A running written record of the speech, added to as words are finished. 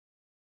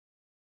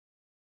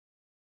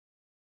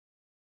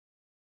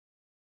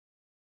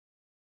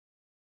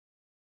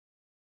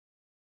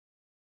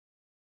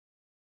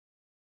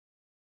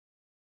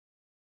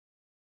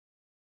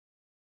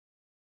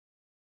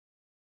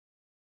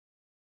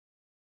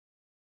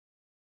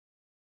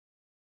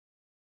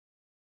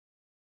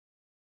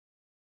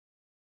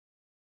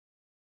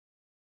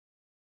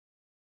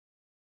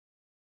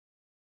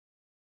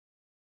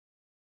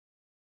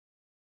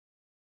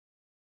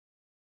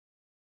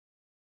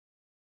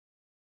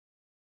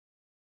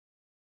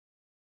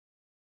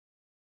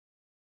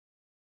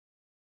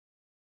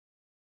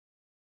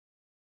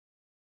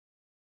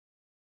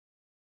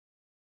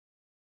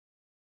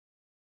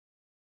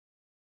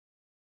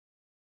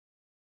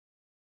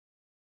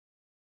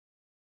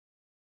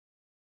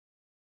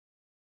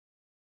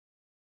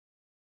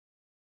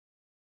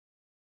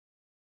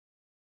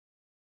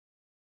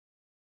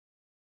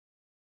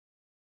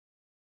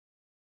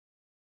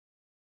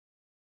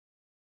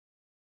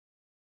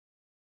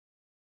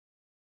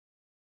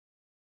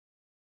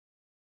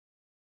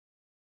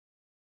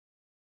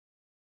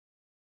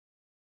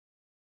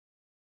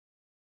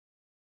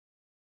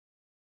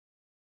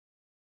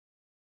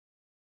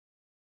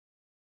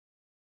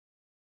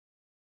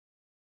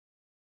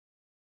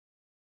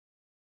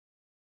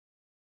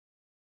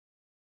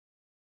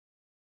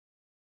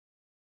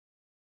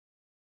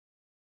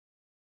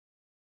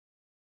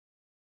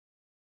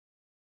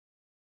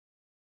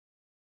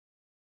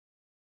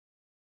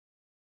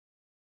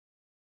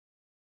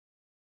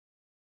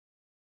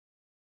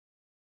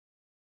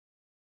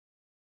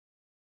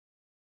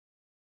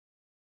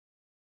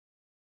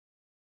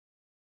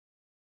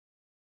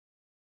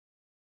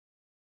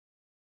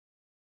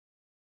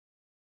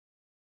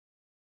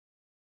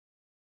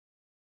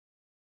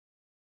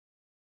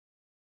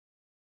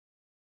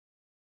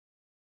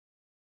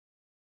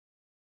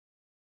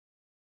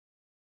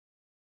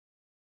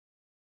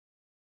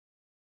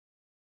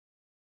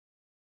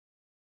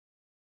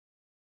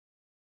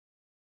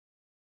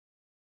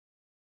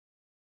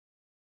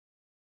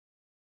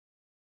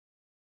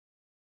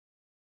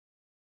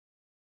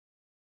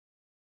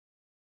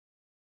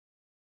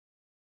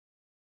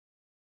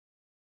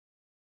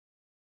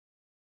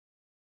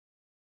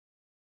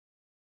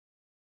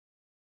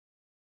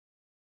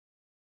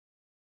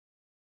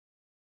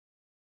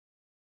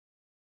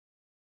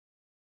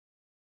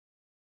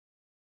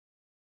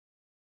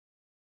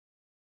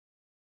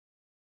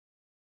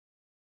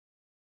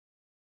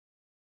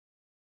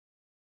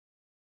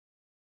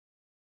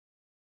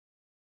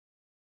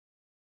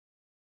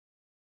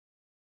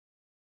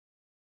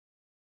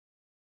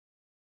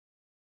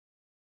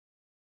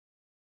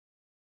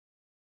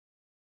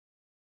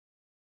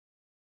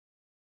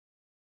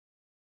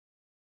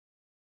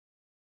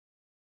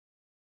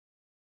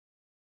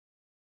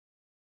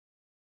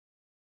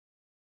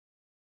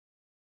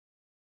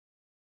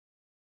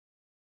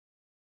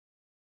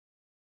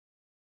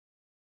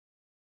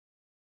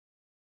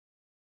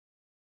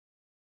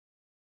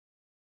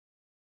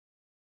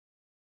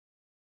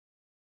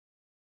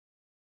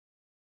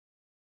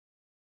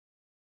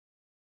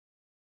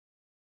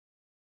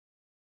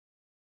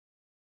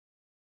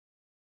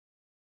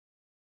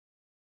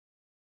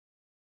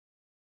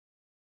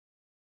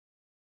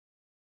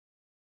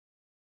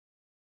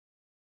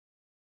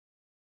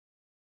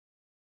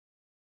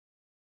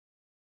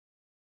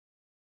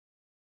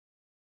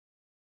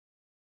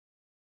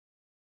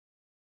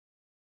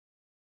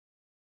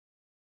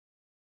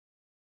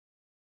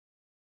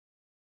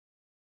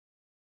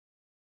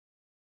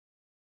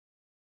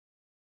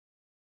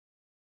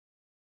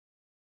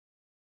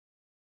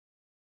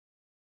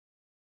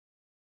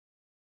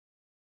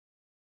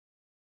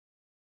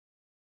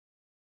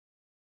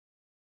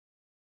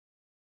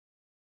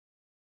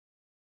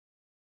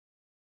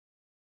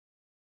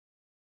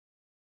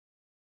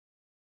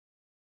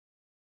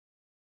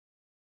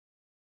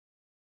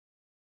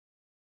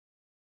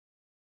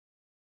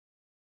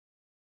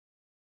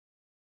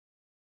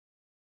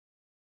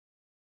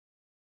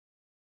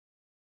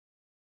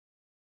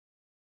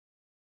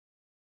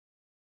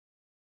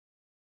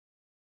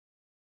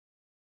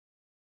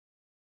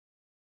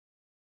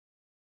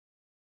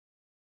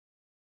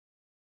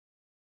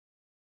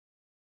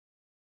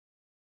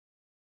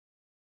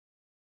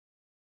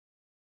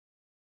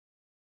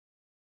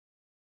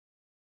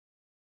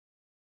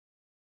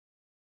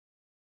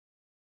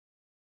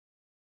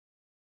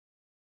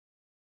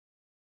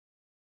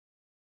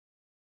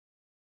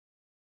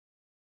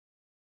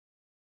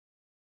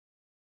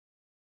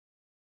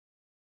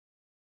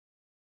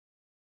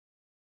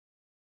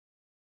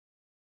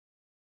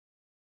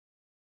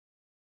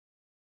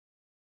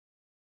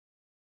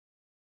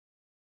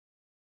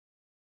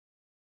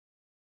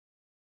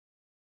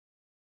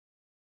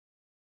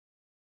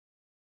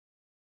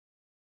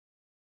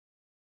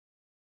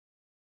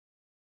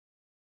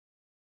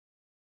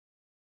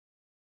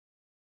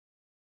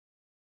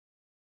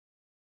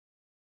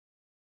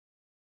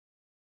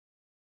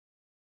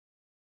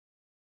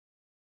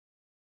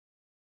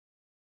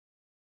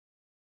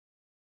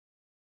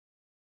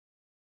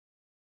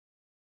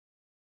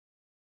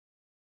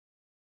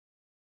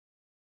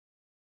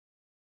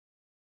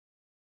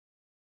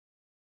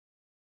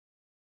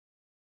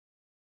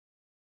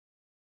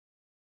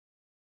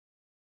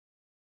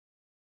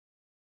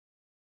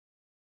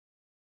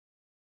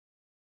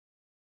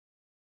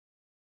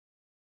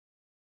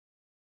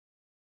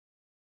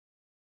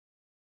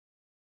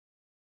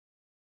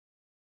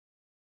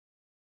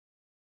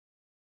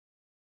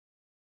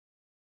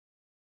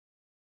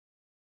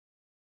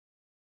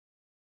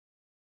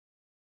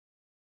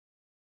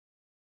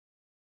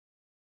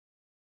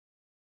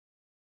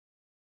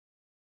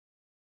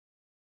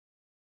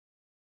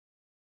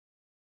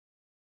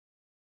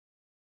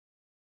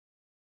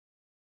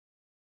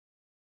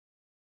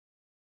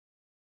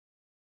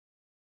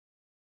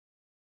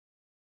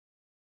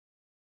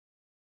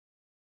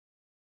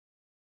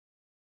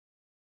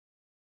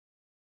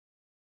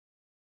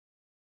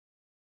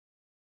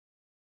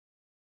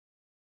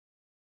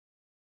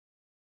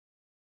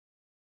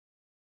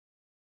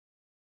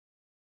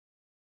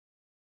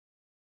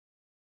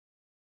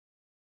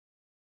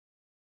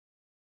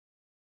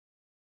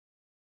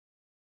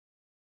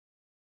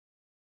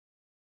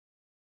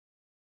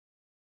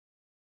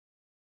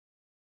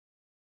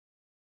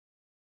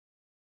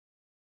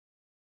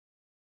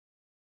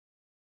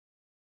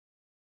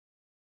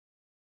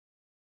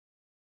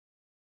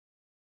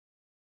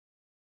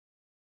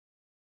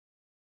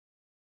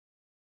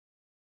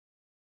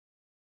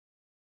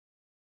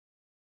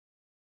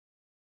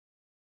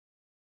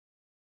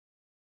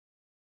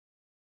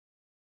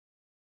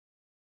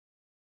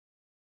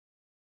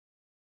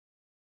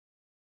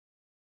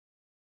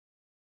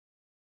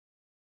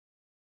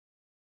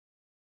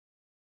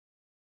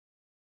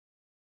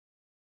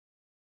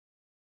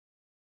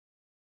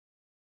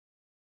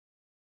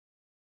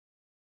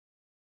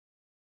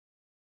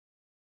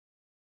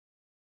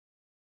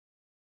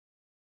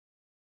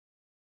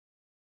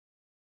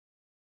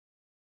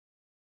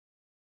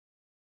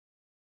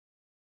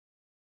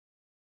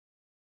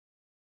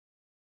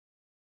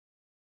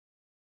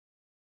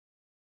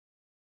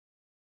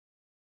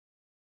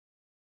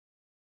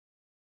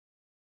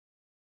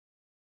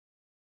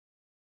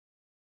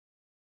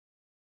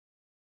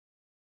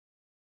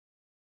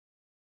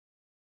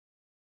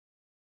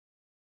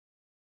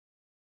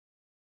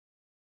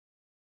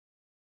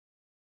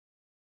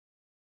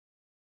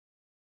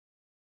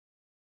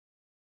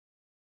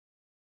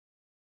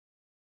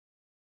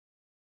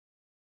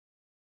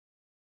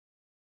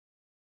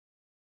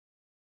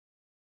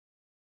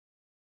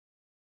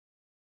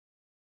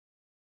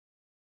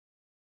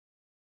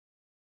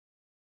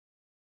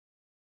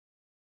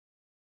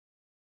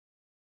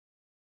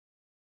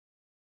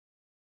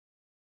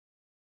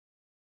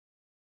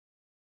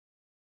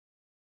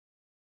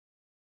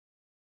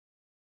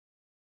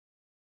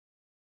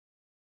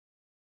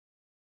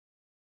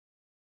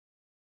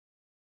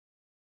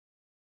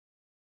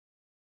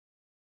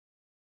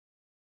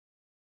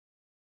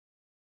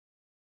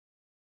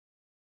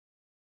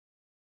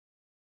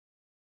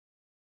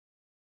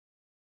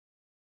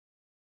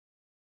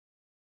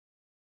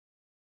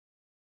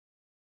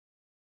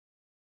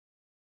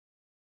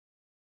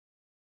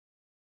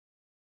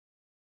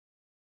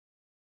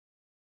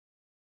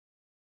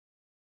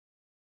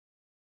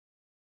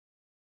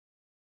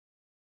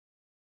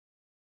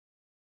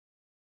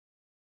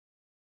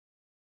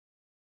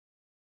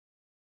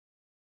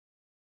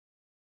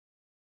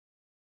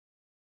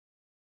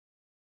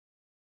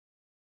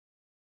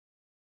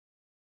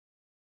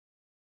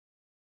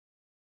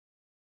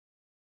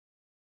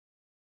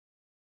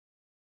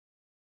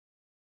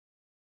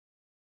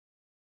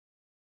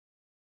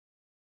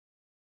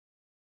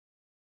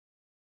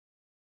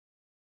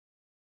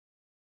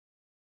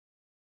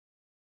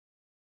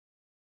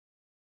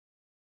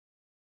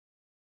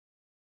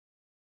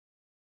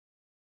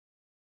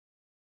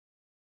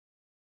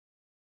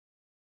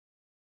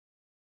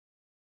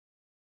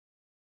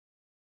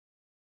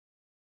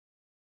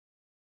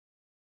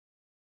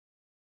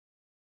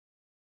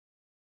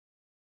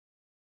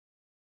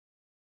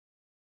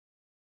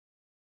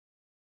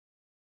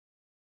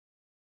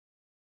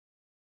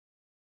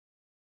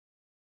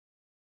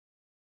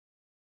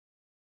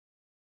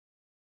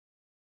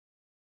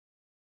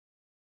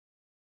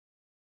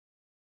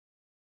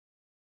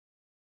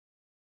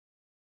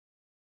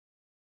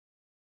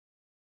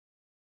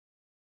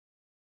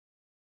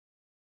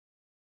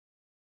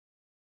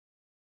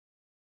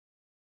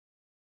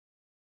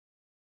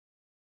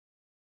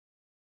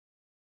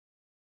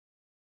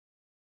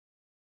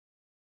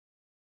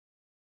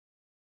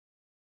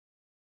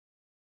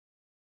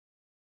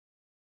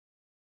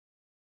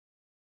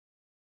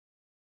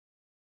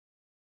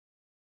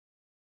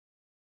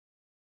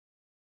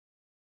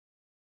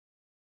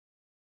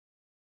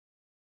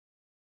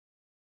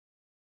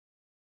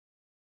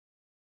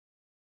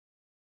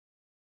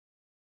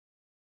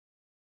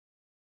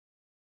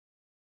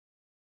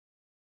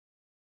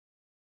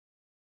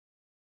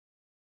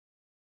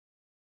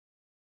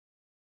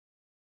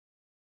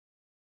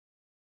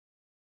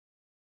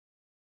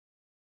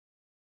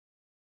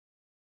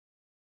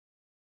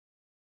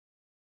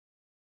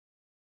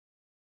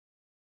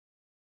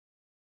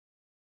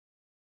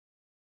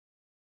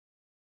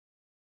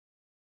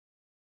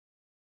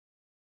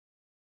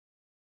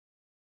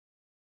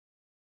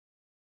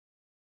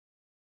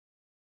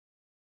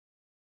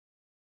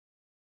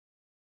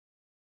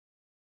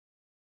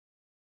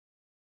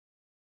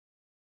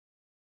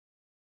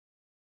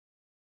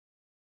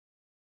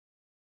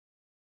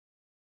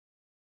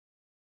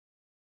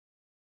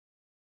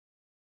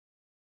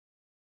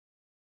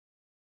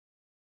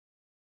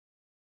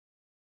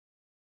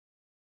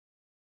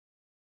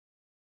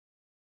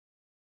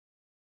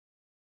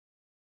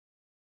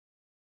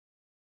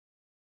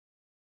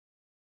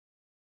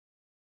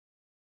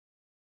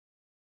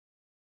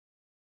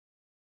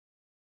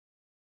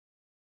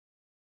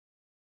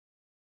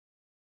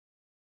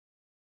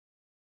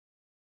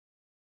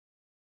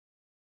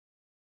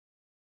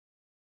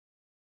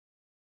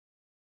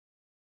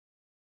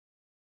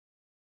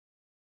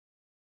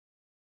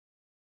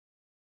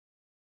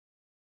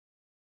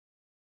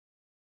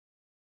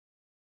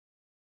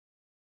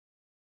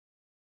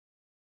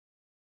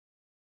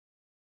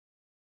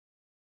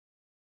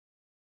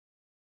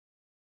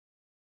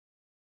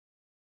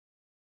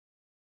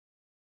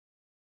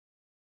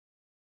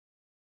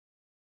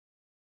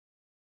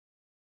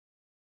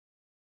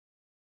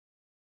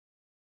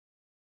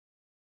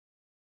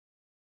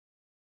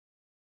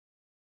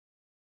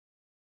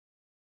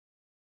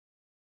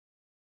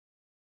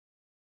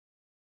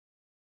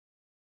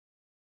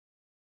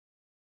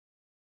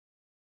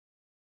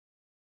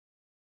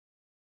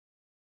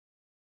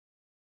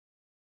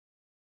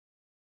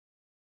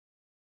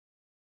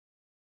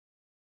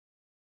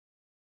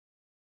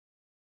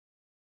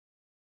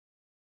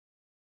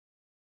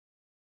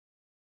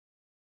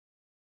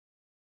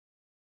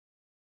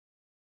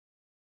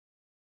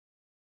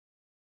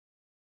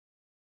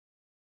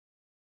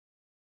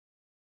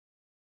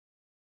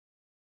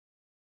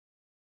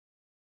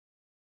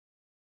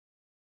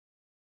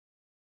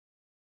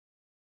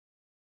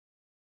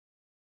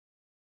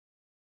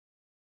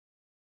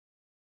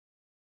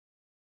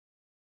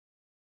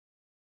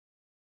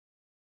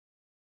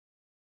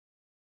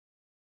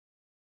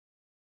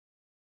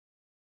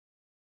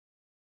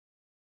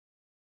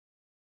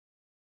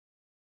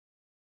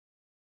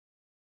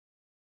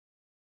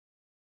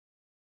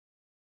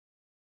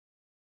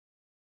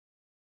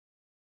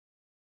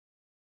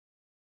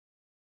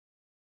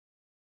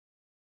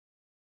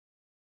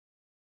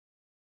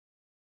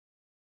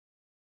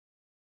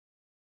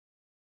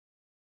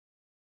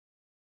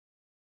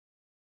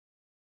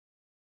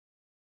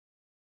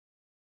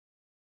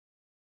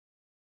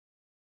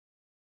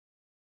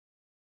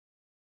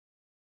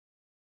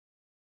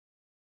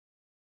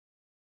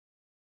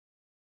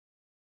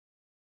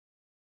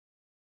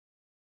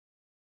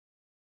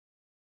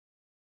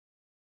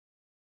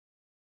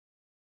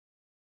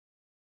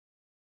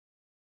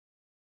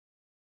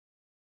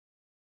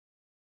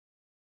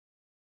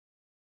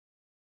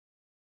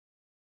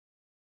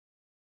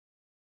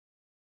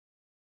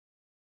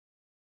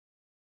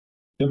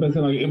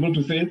Chairperson, are you able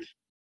to say it?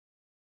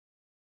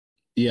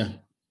 Yeah.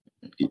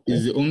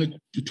 Is it only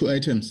two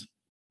items?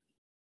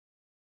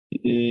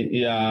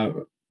 Yeah,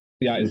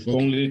 it's Okay.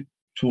 only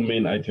two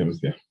main items,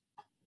 yeah.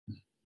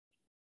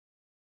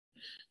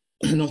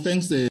 No,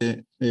 thanks,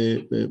 Mr.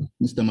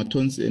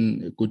 Mat2022,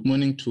 and good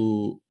morning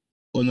to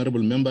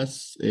honorable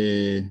members,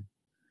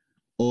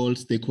 all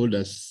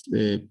stakeholders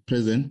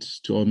present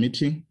to our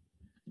meeting.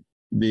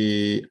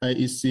 The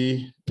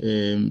IEC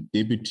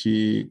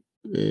Deputy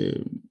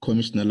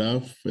Commissioner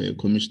Love,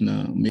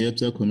 Commissioner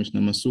Meta,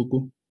 Commissioner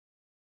Masuku,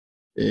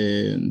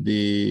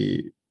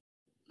 the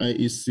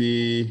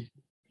IEC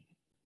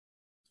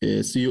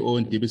CEO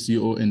and Deputy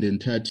CEO and the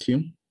entire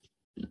team,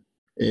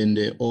 and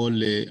all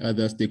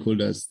other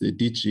stakeholders, the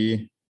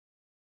DG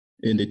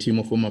and the team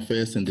of Home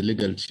Affairs and the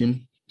legal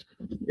team,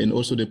 and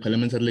also the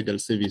Parliamentary Legal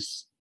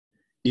Service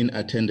in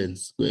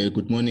attendance.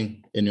 Good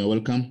morning and you're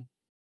welcome.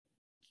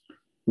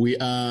 We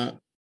are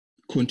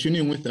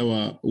continuing with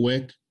our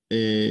work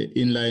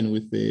in line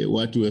with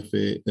what we have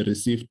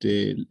received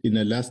in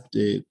the last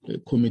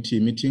committee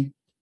meeting.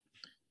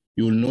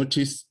 You will note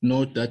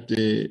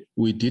that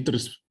we did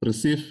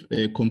receive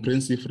a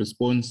comprehensive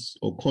response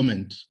or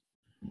comment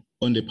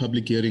on the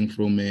public hearing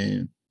from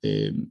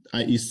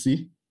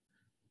IEC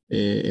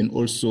and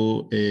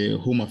also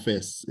Home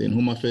Affairs. And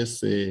Home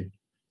Affairs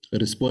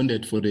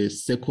responded for the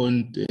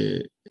second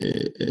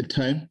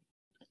time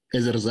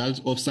as a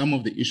result of some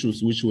of the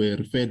issues which were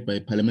referred by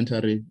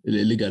Parliamentary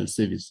Legal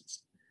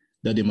Services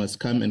that they must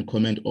come and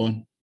comment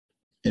on.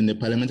 And the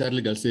Parliamentary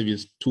Legal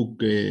Service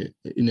took,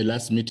 in the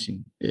last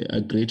meeting,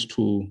 agreed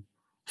to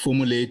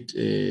formulate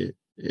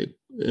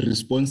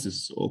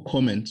responses or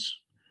comments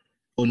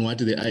on what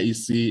the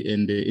IEC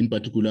and in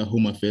particular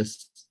Home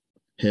Affairs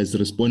has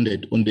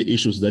responded on the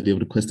issues that they've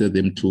requested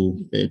them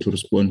to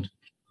respond.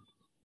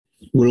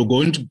 We're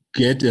going to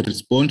get a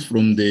response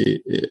from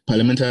the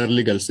Parliamentary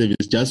Legal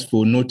Service just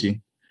for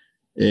noting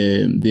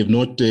they've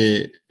not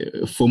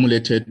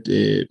formulated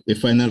a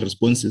final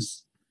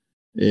responses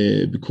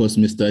because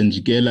Mr.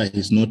 Njigela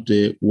is not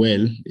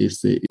well,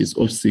 is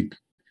off sick.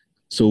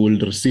 So we'll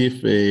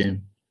receive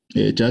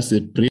just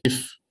a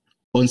brief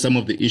on some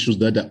of the issues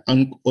that are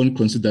on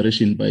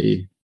consideration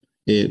by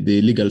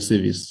the legal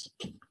service.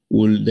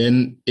 We'll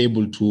then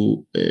able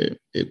to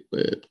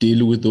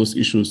deal with those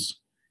issues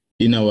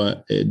in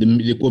our,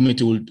 the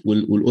committee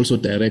will also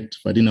direct,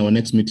 but in our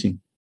next meeting,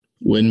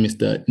 when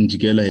Mr.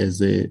 Njigela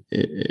has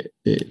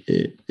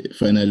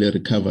finally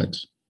recovered.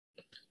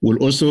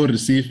 We'll also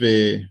receive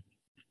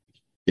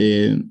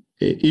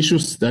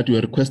issues that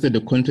were requested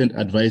the content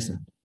advisor,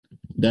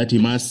 that he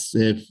must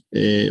have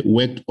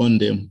worked on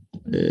them,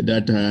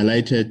 that are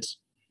highlighted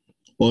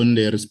on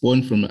the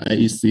response from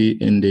IEC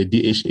and the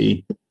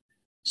DHA,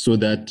 so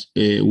that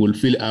we'll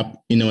fill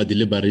up in our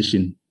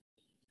deliberation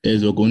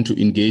as we're going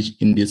to engage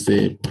in this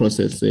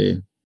process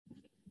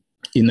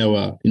in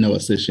our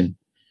session.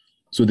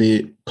 So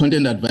the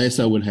content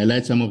advisor will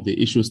highlight some of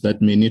the issues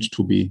that may need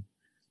to be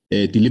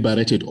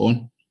deliberated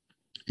on.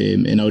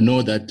 And I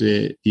know that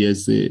he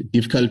has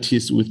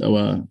difficulties with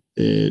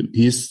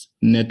his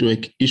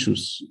network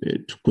issues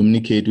to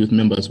communicate with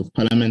members of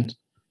parliament,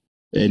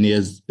 and he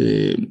has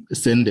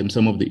sent them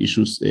some of the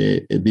issues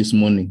this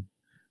morning.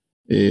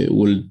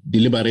 We'll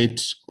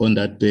deliberate on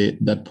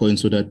that point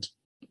so that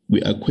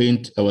we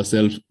acquaint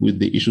ourselves with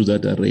the issues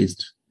that are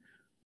raised.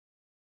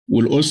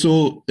 We'll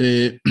also,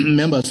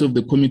 members of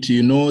the committee,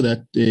 you know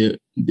that the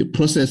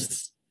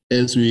process,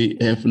 as we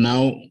have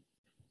now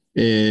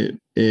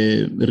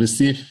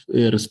receive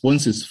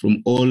responses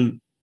from all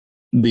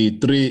the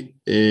three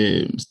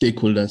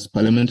stakeholders,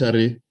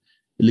 Parliamentary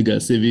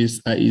Legal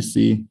Service,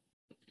 IEC,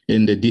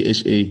 and the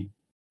DHA.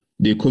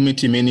 The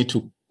committee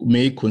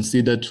may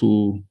consider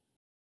to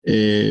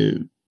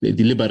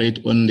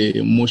deliberate on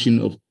the motion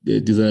of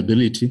the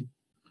desirability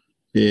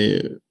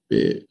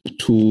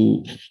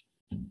to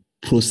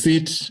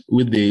proceed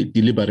with the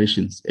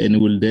deliberations, and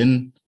will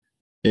then,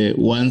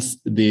 once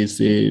there's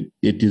a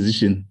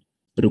decision,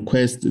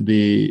 request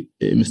the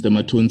Mr.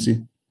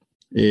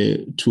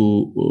 Mat2022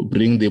 to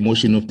bring the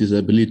motion of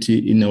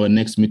disability in our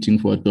next meeting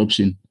for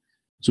adoption,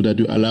 so that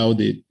we allow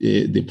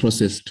the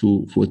process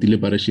for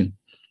deliberation.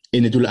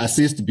 And it will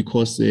assist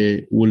because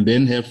we'll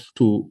then have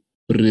to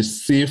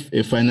receive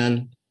a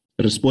final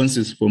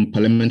responses from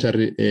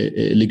Parliamentary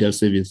Legal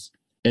Service.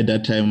 At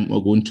that time,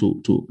 we're going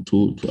to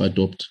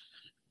adopt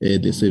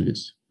the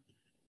service.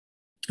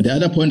 The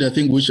other point,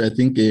 which I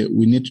think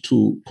we need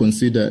to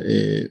consider,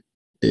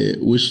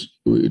 which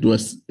it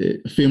was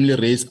firmly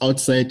raised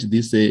outside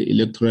this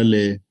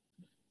electoral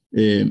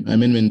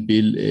amendment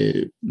bill,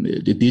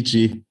 the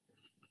DG,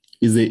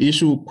 is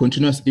the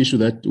continuous issue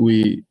that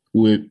we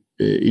were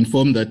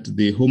informed that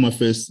the Home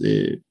Affairs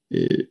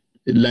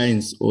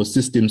lines or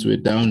systems were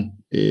down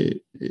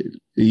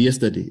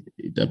yesterday.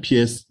 It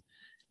appears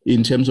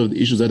in terms of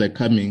the issues that are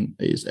coming,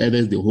 it's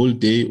either the whole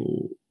day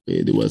or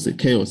there was a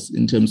chaos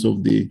in terms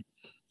of the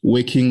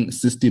working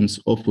systems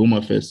of Home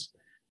Affairs.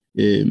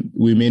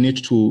 We may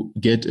need to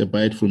get a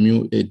bite from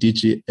you,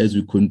 DG, as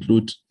we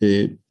conclude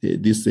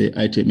this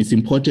item. It's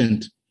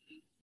important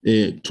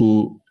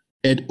to,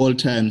 at all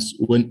times,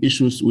 when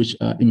issues which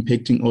are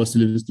impacting our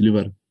service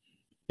delivery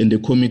and the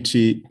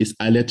committee is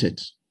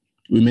alerted,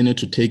 we may need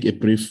to take a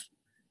brief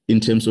in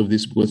terms of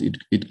this, because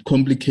it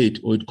complicates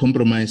or it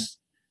compromises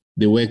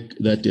the work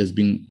that has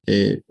been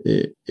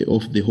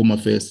of the Home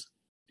Affairs,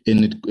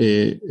 and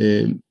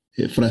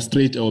it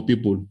frustrates our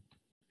people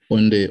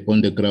on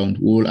the ground.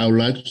 I would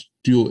like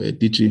you,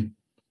 DG,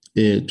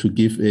 to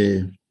give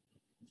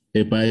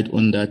a bite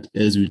on that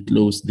as we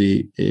close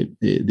the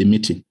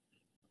meeting.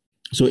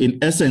 So in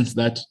essence,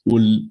 that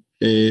will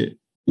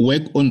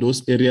work on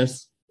those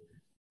areas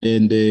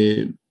and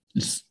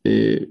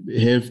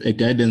have a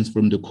guidance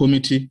from the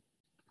committee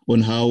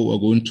on how we're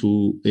going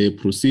to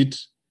proceed.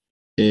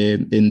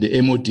 And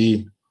the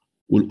MOD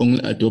will only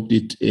adopt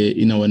it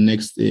in our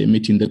next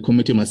meeting. The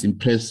committee must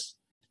impress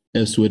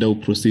as to whether we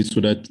proceed, so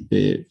that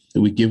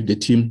we give the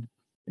team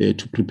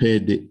to prepare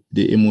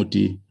the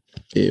MOD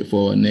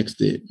for our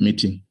next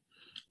meeting.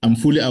 I'm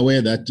fully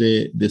aware that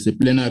there's a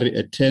plenary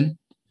at 10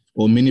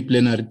 or mini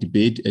plenary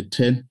debate at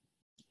 10,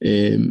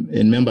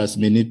 and members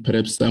may need,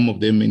 perhaps some of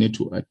them may need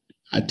to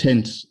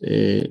attend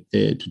to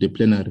the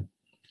plenary.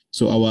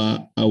 So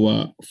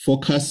our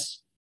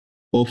focus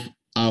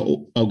are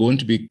going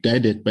to be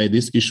guided by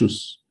these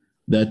issues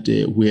that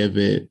we have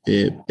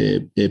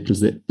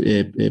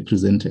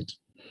presented.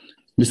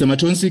 Mr.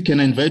 Mat2022, can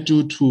I invite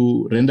you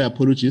to render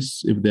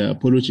apologies if there are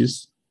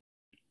apologies?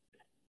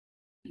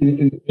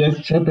 Yes,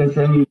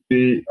 Chairperson,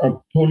 the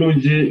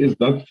apology is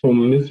that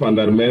from Ms. van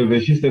der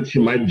Merwe. She said she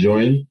might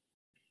join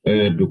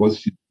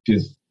because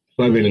she's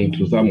traveling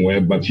to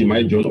somewhere, but she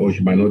might join or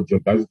she might not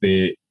join. That's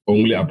the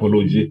only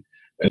apology.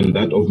 And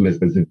that of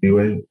Mr.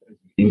 Zipiwe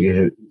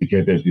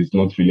indicated he's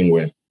not feeling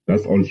well.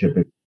 That's all,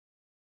 Chairperson.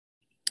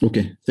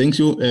 Okay, thank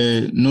you.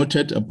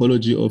 Noted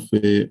apology of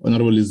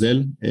Honorable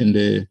Lizelle and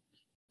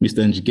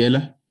Mr.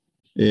 Njikela.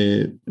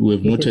 We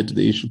have noted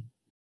the issue.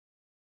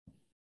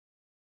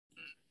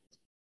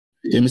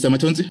 Mr.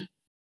 Mat2022?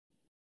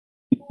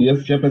 Yes,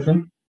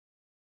 Chairperson.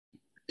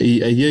 I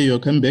hear you're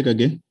coming back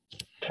again.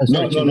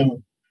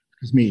 No.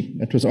 It's me.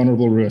 That was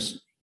Honorable Roos.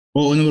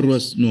 Oh, Honorable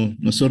Roos.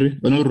 No, sorry.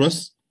 Honorable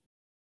Roos?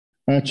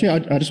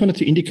 Chair, I just wanted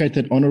to indicate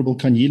that Honorable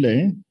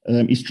Kanyile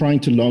is trying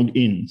to log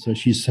in. So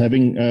she's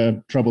having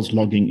troubles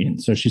logging in.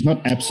 So she's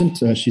not absent.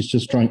 She's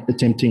just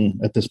attempting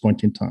at this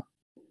point in time.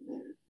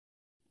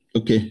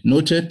 Okay,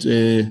 noted.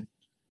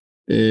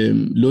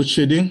 Load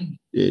shedding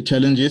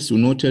challenges. We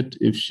noted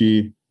if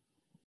she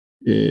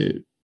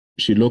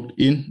logged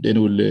in,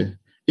 then we'll.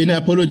 Any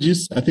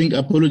apologies? I think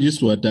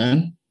apologies were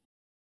done.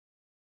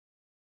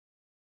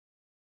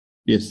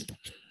 Yes.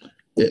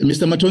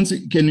 Mr.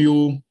 Mat2022, can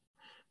you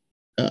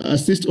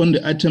assist on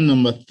the item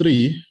number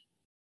 3?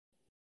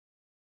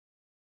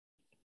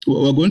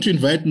 We're going to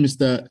invite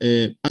Mr.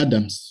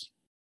 Adams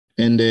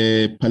and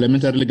the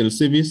Parliamentary Legal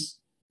Service,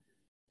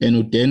 and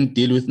we'll then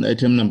deal with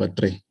item number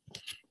 3.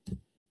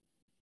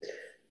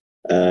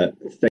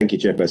 Thank you,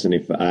 Chairperson.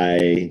 If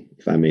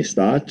I may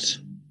start.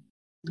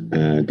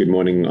 Good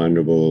morning,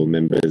 honourable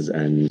members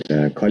and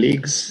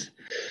colleagues.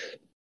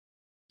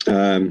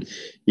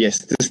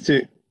 Yes, just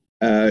to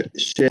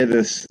share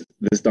this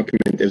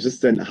document, it was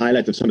just a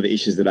highlight of some of the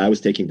issues that I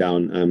was taking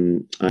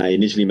down. I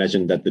initially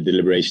imagined that the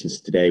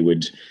deliberations today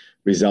would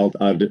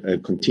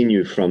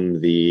continue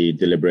from the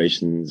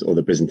deliberations or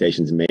the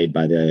presentations made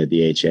by the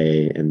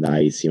DHA and the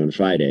IEC on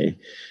Friday.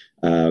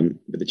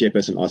 But the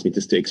chairperson asked me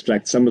just to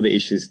extract some of the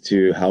issues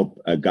to help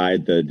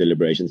guide the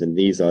deliberations, and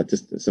these are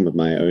just some of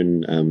my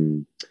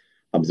own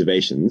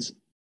observations.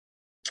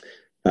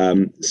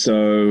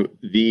 So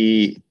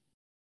the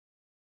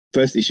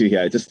first issue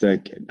here, just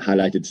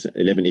highlighted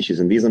 11 issues,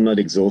 and these are not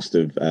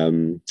exhaustive,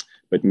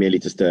 but merely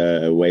just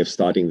a way of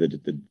starting the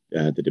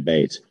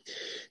debate.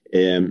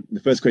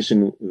 The first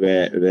question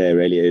there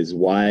really is,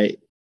 why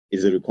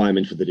is the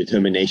requirement for the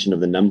determination of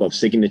the number of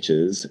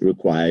signatures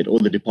required or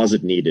the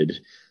deposit needed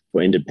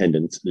for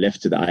independence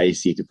left to the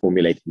IEC to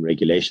formulate in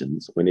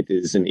regulations when it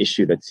is an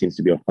issue that seems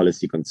to be of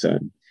policy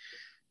concern?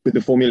 Could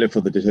the formula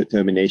for the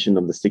determination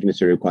of the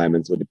signature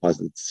requirements or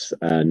deposits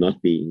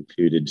not be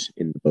included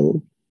in the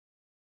bill?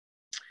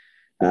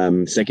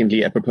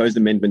 Secondly, a proposed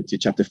amendment to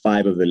Chapter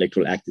 5 of the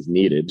Electoral Act is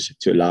needed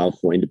to allow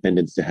for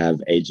independents to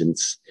have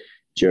agents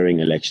during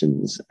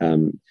elections.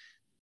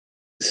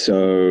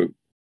 So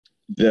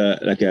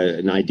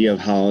an idea of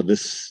how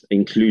this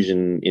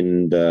inclusion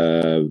in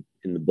the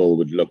bill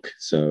would look.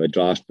 So a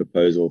draft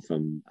proposal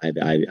from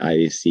either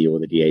IEC or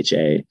the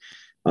DHA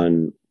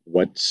on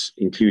what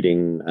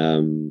including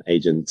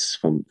agents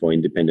for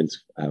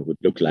independents would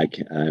look like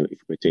if we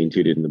were to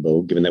include it in the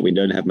bill. Given that we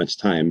don't have much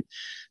time,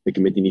 the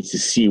committee needs to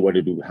see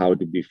how it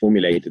would be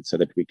formulated so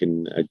that we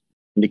can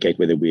indicate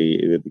whether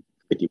the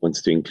committee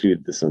wants to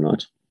include this or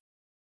not.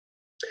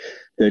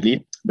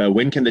 Thirdly, but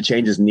when can the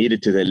changes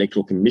needed to the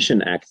Electoral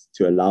Commission Act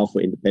to allow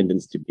for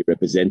independents to be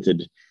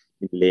represented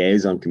in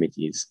liaison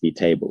committees be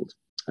tabled?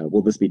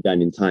 Will this be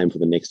done in time for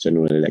the next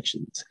general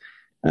elections?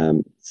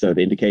 So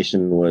the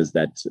indication was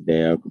that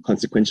there are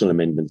consequential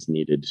amendments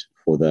needed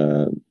for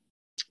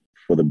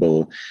for the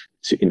bill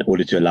in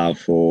order to allow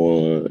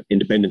for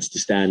independents to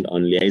stand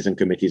on liaison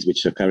committees,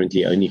 which are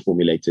currently only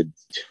formulated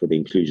for the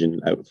inclusion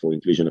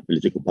of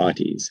political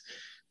parties.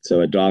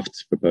 So a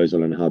draft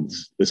proposal on how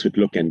this would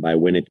look and by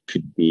when it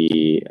could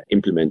be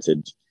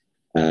implemented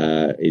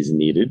is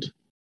needed.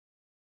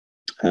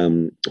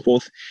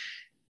 Fourth,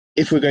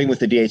 if we're going with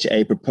the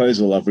DHA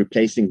proposal of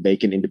replacing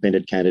vacant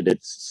independent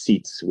candidates'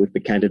 seats with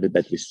the candidate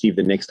that received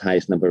the next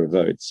highest number of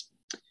votes,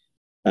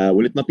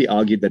 will it not be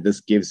argued that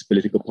this gives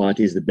political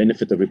parties the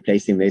benefit of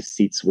replacing their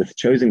seats with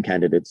chosen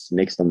candidates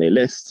next on their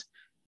list,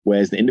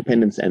 whereas the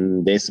independents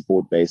and their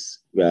support base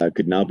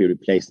could now be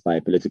replaced by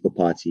a political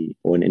party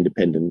or an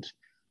independent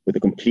with a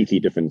completely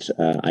different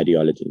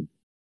ideology?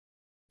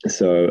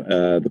 So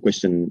the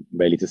question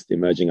really just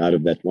emerging out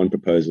of that one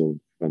proposal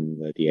from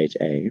the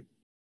DHA.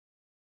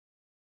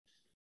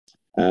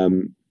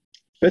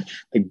 Fifth,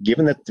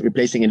 given that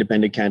replacing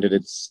independent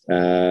candidates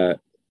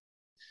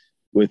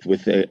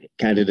with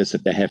candidates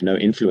that they have no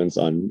influence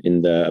on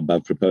in the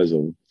above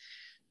proposal,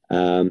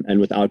 and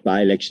without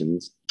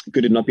by-elections,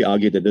 could it not be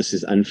argued that this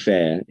is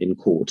unfair in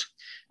court?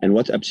 And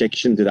what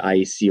objection do the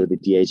IEC or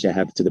the DHA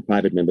have to the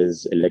private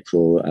members'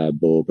 electoral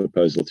bill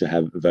proposal to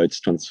have votes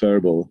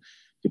transferable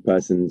to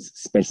persons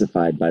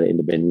specified by the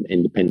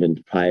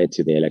independent prior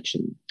to the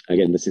election?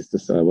 Again, this is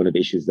just one of the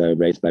issues that are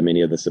raised by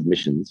many of the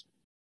submissions.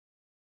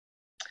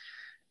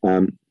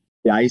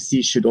 The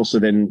IEC should also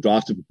then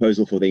draft a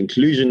proposal for the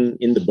inclusion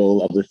in the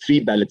bill of the 3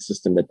 ballot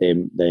system that they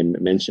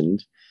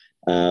mentioned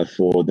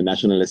for the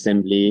National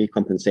Assembly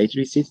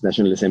compensatory seats,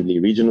 National Assembly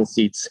regional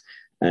seats,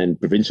 and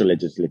provincial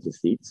legislative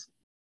seats,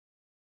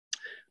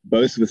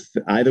 both with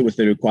either with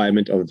the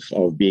requirement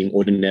of being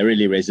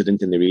ordinarily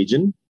resident in the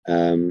region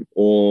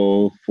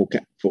or for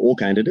all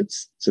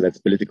candidates, so that's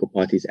political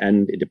parties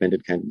and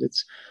independent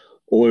candidates,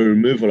 or a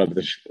removal of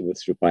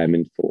this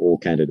requirement for all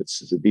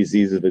candidates. So these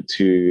are the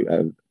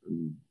 2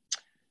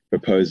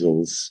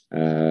 proposals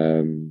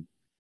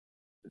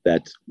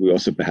that we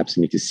also perhaps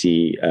need to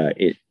see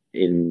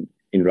in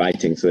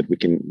writing so that we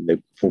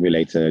can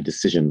formulate a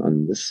decision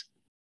on this.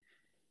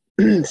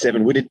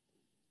 7,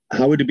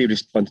 how would it be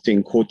responded to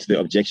in court to the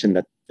objection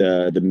that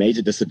the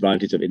major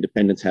disadvantage of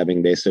independents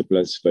having their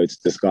surplus votes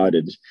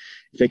discarded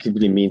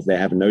effectively means they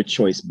have no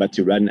choice but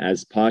to run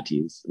as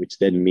parties, which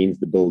then means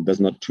the bill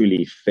does not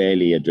truly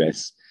fairly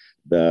address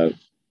the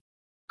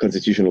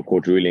Constitutional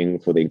Court ruling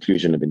for the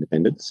inclusion of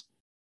independents?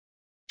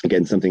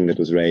 Again, something that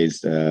was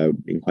raised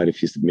in quite a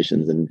few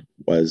submissions and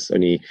was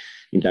only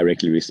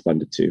indirectly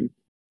responded to.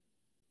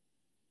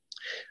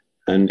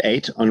 And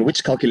 8, on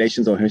which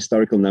calculations or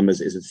historical numbers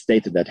is it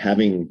stated that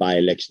having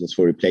by-elections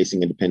for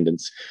replacing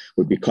independents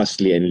would be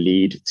costly and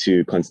lead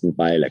to constant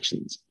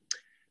by-elections?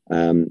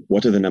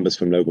 What are the numbers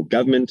from local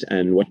government,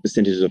 and what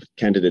percentage of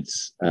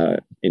candidates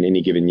in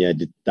any given year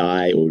did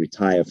die or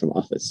retire from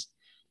office?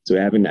 So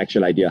we have an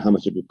actual idea how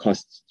much it would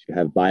cost to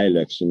have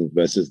by-elections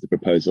versus the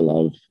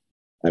proposal of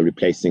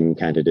replacing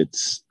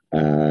candidates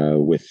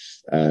with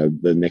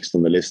the next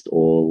on the list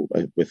or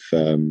with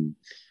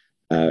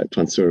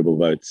transferable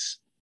votes,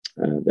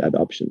 the other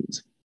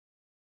options.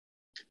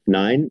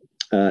 9,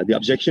 the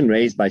objection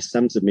raised by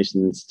some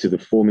submissions to the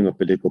forming of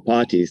political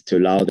parties to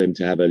allow them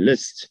to have a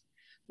list,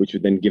 which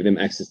would then give them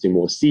access to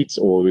more seats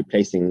or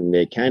replacing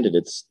their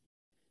candidates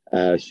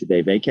should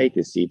they vacate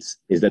their seats,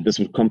 is that this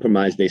would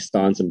compromise their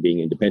stance on being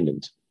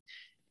independent.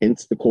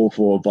 Hence the call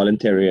for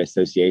voluntary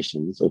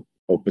associations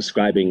or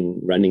prescribing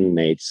running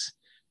mates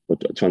or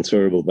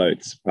transferable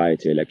votes prior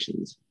to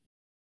elections.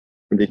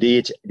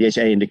 The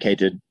DHA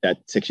indicated that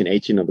Section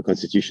 18 of the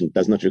Constitution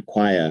does not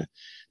require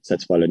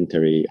such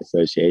voluntary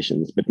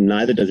associations, but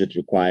neither does it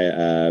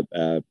require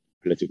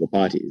political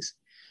parties.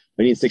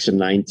 Only in Section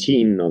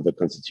 19 of the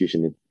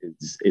Constitution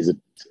is it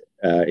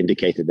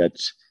indicated that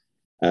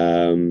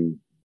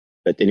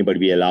that anybody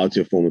be allowed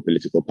to form a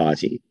political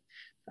party,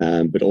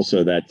 but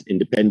also that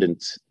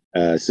independent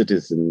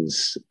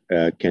citizens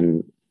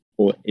can,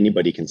 or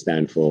anybody can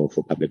stand for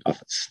public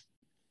office.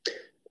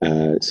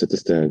 So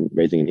just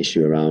raising an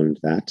issue around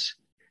that.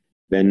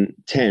 Then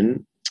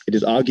 10, it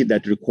is argued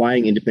that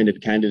requiring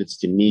independent candidates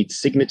to need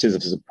signatures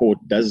of support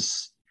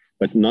does,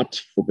 but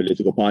not for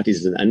political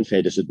parties, is an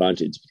unfair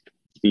disadvantage,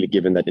 particularly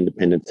given that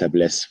independents have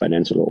less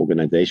financial or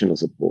organizational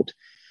support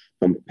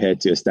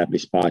compared to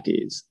established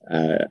parties.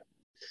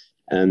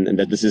 And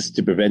that this is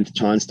to prevent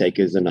chance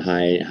takers and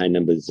high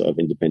numbers of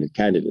independent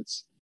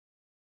candidates.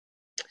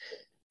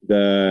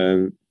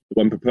 The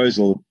one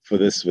proposal for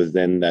this was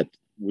then that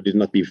would it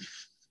not be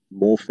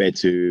more fair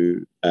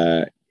to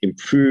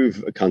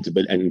improve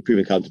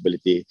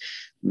accountability,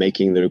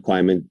 making the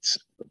requirement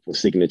for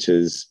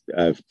signatures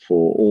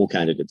for all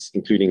candidates,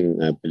 including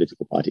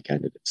political party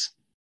candidates.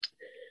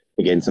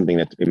 Again, something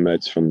that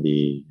emerged from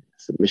the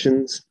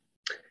submissions.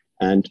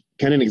 And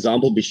can an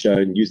example be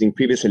shown using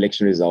previous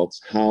election results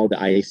how the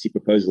IAC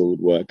proposal would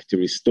work to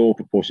restore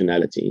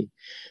proportionality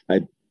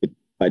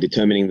by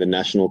determining the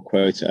national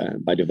quota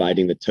by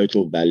dividing the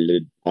total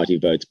valid party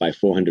votes by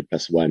 400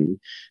 plus 1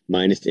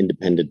 minus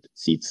independent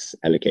seats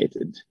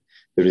allocated?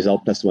 The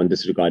result plus 1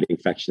 disregarding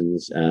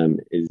fractions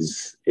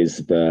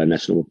is the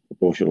national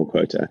proportional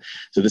quota.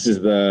 So this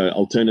is the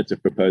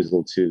alternative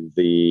proposal to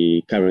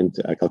the current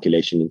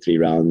calculation in 3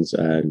 rounds,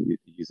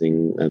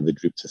 using the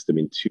droop system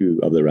in 2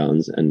 of the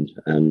rounds and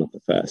not the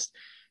first.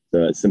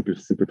 So a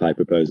simplified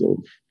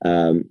proposal.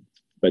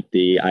 But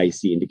the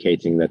IEC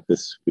indicating that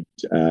this would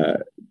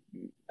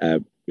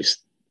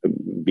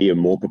be a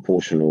more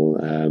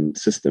proportional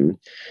system.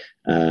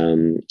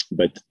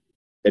 But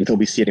until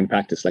we see it in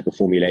practice, like a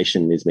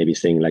formulation is maybe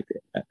saying, like,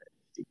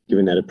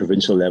 given at a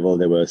provincial level,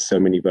 there were so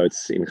many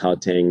votes in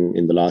Gauteng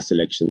in the last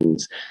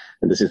elections,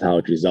 and this is how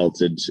it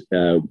resulted,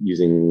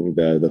 using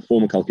the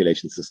former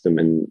calculation system,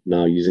 and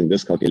now using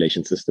this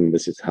calculation system,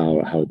 this is how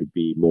it would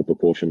be more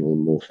proportional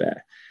and more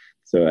fair.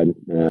 So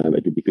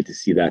it would be good to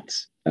see that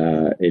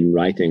in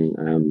writing,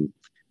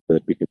 so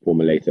that we can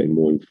formulate a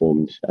more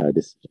informed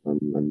decision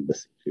on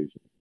this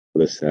inclusion,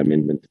 this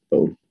amendment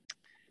bill.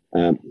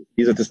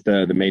 These are just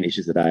the main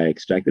issues that I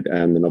extracted,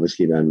 and then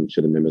obviously I'm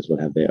sure the members will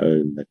have their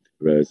own that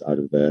arose out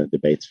of the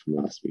debates from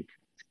last week.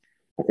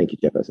 Thank you,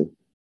 Chairperson.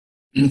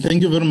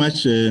 Thank you very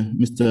much,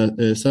 Mr.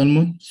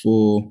 Salmon,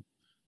 for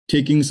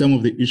taking some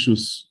of the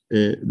issues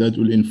that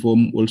will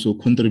inform, also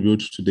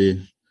contribute to the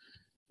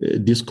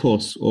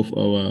discourse of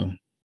our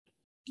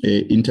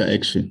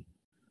interaction.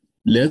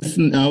 Let's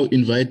now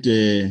invite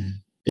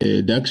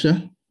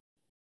Daksha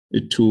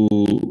to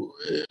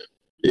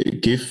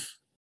give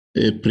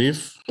a brief,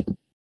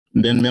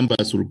 then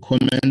members will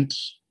comment,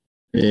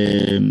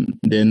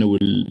 then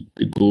we'll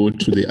go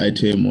to the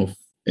item of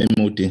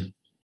MOD.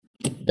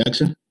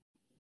 Daksha?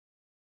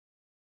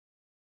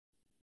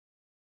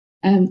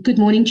 Good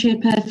morning,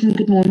 Chairperson.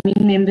 Good morning,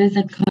 members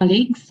and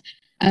colleagues.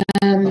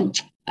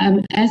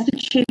 As the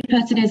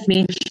Chairperson has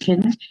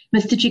mentioned,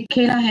 Mr.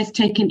 Jikela has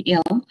taken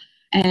ill,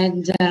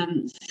 and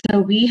so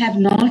we have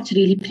not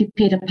really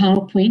prepared a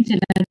PowerPoint, and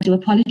I do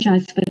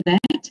apologize for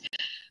that.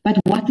 But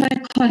what my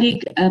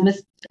colleague,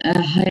 Ms.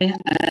 Hallie,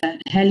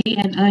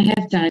 and I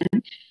have done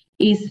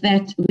is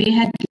that we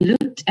had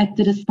looked at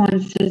the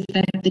responses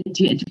that the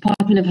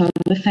Department of Home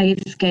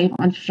Affairs gave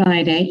on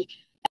Friday,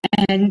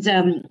 and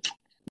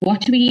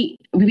what we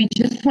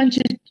just want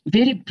to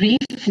very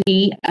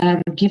briefly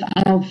give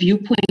our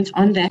viewpoint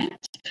on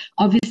that.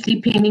 Obviously,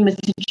 pending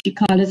Mr.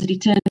 Chikala's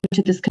return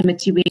to this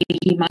committee, where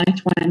he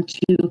might want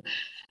to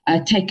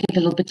take it a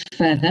little bit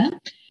further.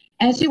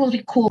 As you will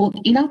recall,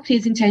 in our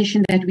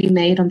presentation that we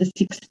made on the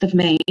 6th of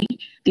May,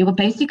 there were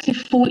basically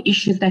 4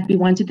 issues that we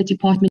wanted the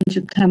department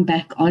to come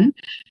back on.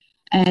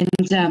 And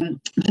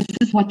this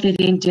is what they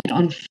then did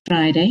on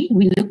Friday.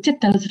 We looked at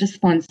those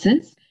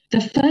responses.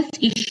 The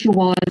first issue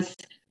was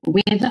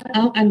whether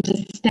our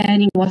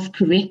understanding was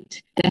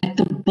correct that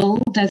the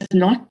bill does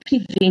not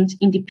prevent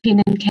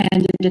independent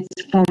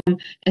candidates from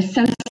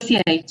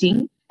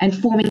associating and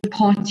forming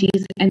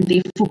parties and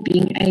therefore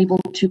being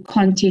able to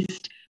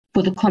contest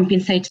for the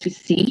compensatory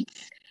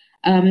seats.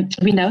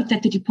 We note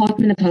that the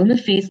Department of Home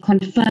Affairs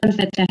confirms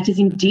that that is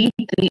indeed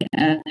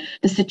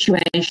the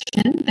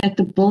situation, that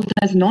the bill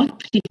does not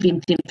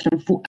prevent them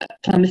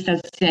from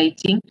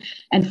associating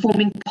and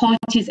forming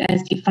parties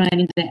as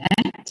defined in the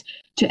Act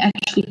to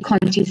actually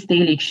contest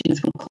the elections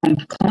for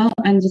our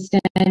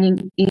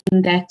understanding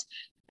in that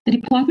the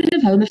Department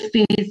of Home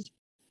Affairs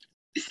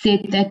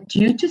said that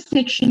due to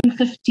Section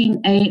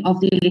 15A of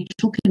the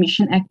Electoral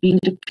Commission Act being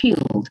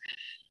repealed,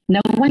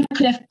 no one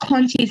could have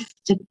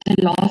contested the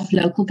last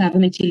local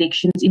government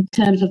elections in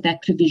terms of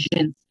that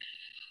provision.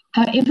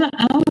 However,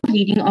 our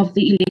reading of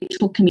the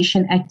Electoral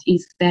Commission Act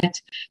is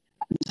that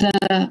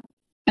the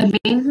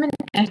Amendment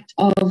Act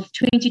of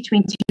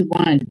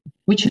 2021,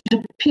 which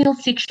repealed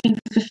Section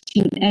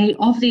 15A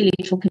of the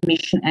Electoral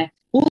Commission Act,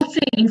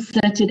 also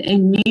inserted a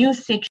new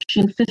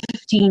Section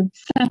 15,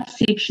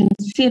 subsection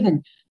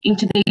 7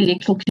 into the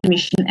Electoral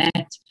Commission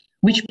Act,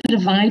 which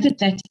provided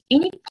that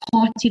any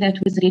party that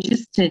was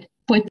registered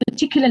for a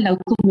particular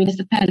local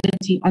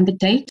municipality on the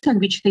date on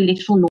which the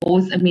Electoral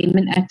Laws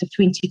Amendment Act of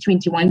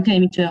 2021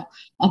 came into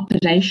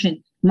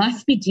operation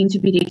must be deemed to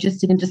be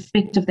registered in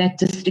respect of that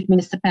district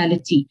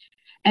municipality.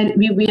 And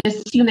we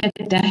assume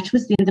that that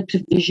was then the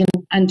provision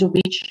under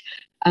which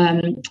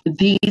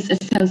these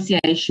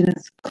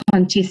associations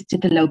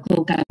contested the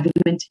local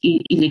government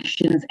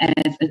elections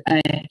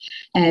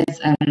as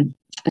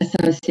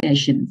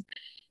associations.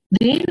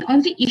 Then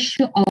on the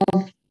issue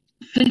of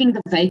filling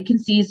the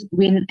vacancies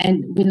when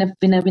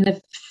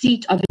a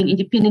seat of an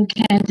independent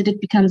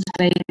candidate becomes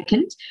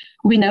vacant,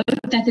 we know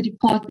that the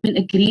department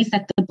agrees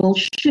that the bill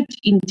should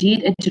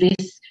indeed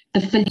address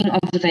the filling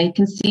of the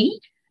vacancy,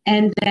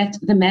 and that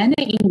the manner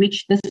in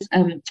which this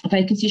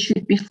vacancy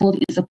should be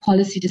filled is a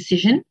policy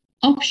decision.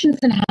 Options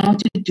on how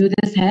to do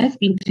this have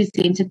been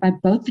presented by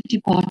both the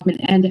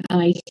department and the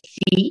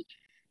IEC,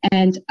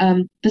 and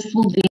this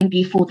will then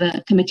be for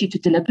the committee to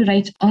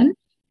deliberate on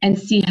and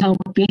see how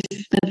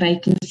best the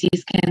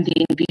vacancies can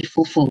then be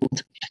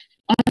fulfilled.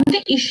 On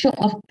the issue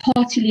of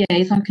party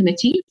liaison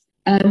committees,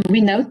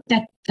 we note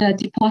that the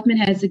department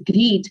has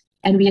agreed,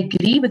 and we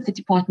agree with the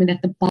department,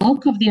 that the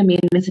bulk of the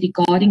amendments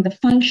regarding the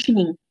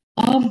functioning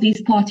of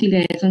these party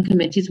liaison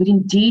committees would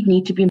indeed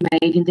need to be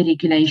made in the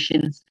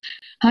regulations.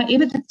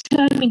 However, the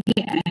term in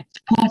the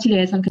Act, party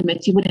liaison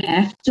committee, would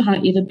have to,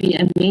 however, be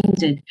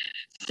amended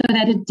so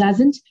that it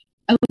doesn't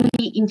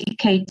only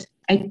indicate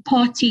a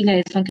party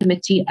liaison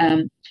committee,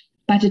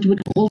 but it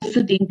would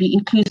also then be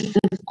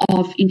inclusive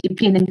of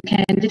independent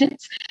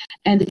candidates.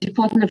 And the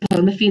Department of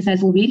Home Affairs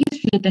has already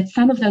said that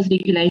some of those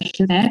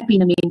regulations have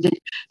been amended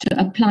to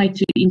apply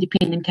to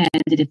independent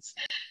candidates.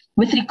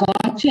 With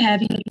regard to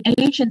having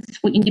agents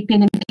for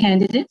independent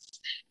candidates,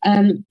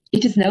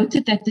 it is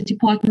noted that the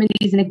department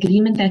is in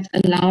agreement that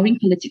allowing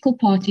political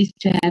parties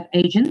to have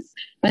agents,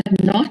 but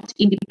not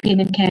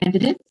independent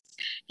candidates,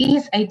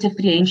 is a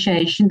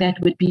differentiation that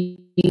would be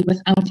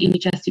without any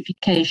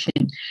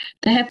justification.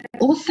 They have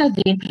also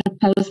then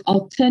proposed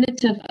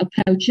alternative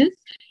approaches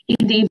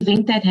in the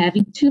event that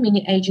having too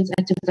many agents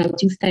at a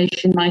voting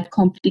station might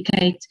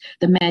complicate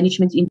the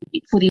management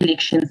for the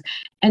elections.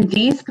 And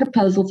these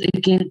proposals,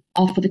 again,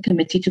 are for the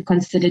committee to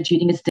consider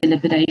during its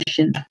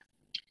deliberation.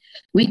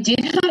 We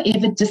did,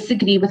 however,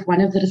 disagree with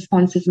one of the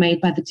responses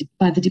made by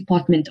the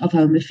Department of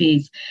Home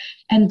Affairs,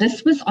 and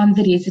this was on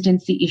the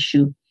residency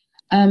issue.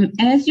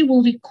 As you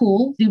will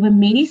recall, there were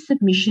many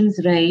submissions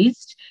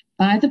raised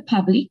by the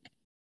public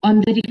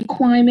on the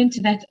requirement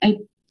that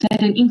an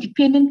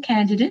independent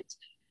candidate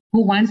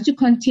who wants to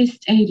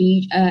contest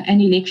an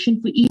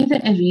election for either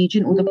a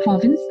region or the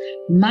province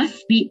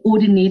must be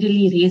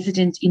ordinarily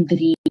resident in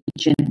the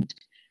region.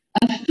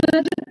 A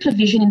further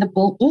provision in the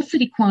bill also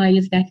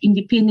requires that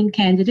independent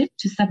candidate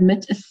to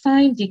submit a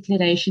signed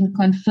declaration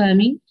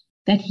confirming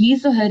that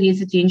his or her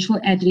residential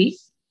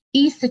address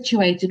is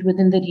situated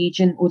within the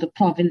region or the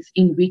province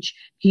in which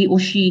he or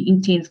she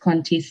intends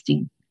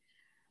contesting.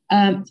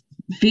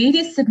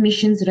 Various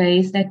submissions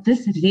raised that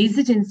this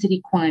residency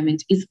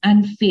requirement is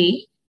unfair,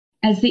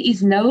 as there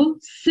is no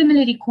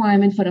similar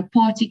requirement for a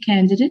party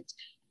candidate,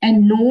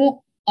 and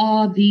nor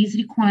are these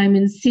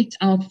requirements set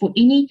out for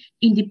any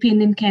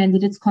independent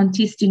candidates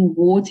contesting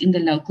wards in the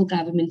local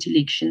government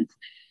elections.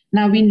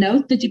 Now, we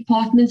note the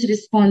department's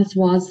response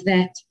was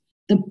that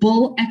the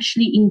bill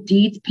actually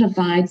indeed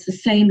provides the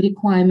same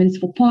requirements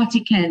for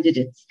party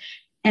candidates,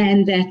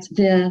 and that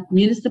the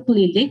Municipal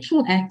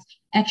Electoral Act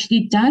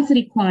actually does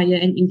require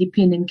an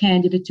independent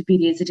candidate to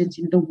be resident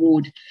in the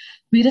ward.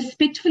 We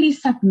respectfully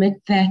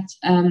submit that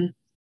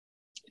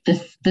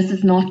this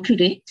is not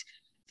correct.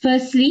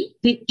 Firstly,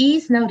 there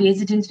is no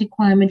residence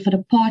requirement for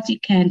a party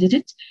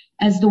candidate,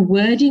 as the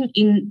wording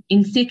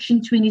in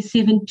section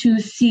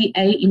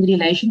 27(2)(ca) in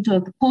relation to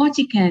a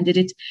party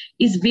candidate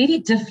is very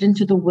different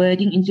to the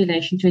wording in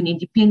relation to an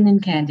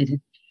independent candidate.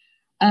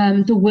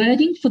 The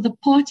wording for the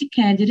party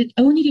candidate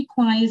only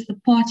requires the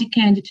party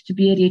candidate to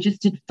be a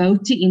registered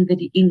voter in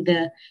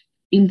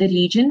the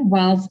region,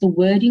 whilst the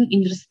wording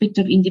in respect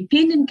of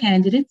independent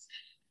candidates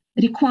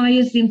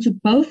requires them to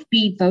both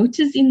be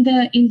voters in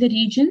the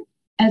region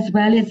as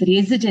well as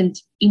resident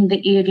in the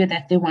area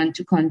that they want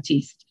to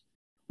contest.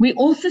 We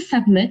also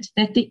submit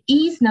that there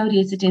is no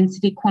residency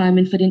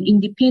requirement for an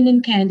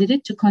independent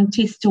candidate to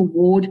contest a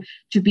ward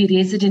to be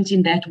resident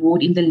in that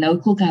ward in the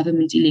local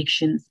government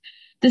elections.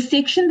 The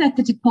section that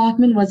the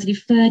department was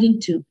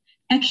referring to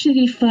actually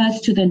refers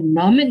to the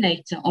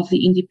nominator of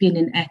the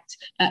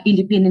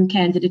independent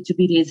candidate to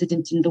be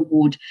resident in the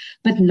ward,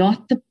 but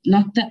not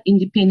the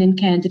independent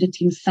candidate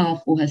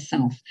himself or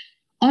herself.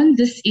 On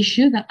this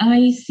issue, the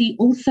IEC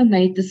also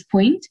made this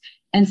point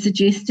and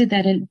suggested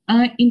that an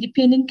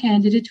independent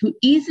candidate who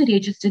is a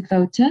registered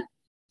voter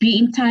be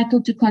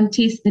entitled to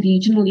contest the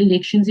regional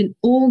elections in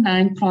all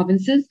 9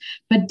 provinces,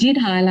 but did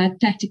highlight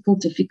practical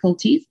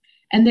difficulties.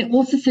 And they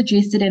also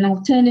suggested an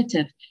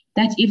alternative,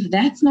 that if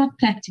that's not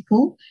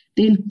practical,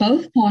 then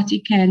both party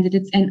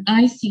candidates and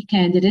IC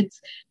candidates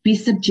be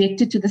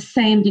subjected to the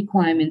same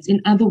requirements.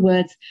 In other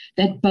words,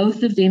 that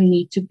both of them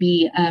need to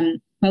be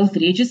both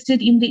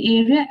registered in the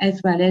area as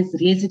well as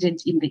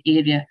resident in the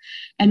area.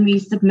 And we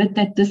submit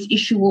that this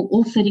issue will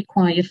also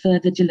require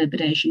further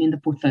deliberation in the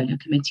Portfolio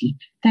Committee.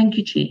 Thank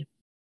you, Chair.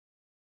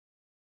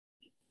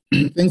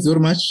 Thanks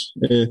very much.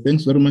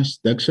 Thanks very much,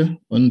 Daksha,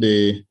 on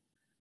the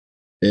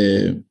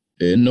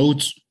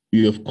notes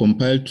you have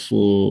compiled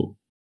for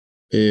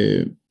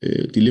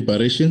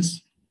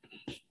deliberations.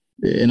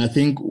 And I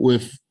think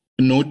we've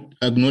not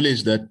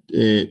acknowledged that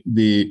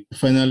the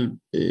final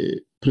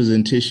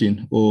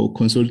presentation or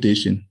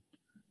consultation,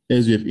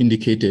 as you have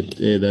indicated,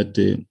 that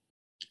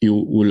you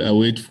will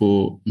await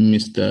for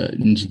Mr.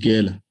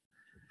 Njikela.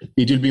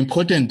 It will be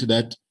important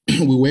that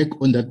we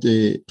work on that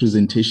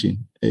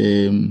presentation.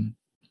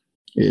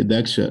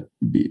 Daksha,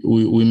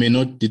 we may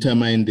not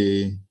determine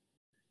the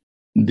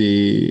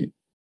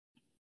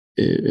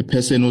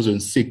person who's on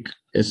sick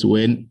as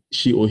when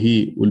she or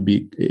he will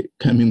be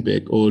coming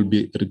back or will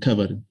be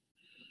recovering.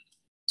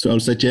 So I'll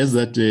suggest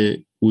that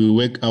we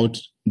work out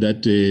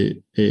that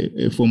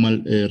a formal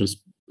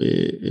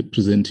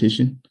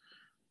presentation.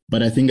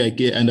 But I think I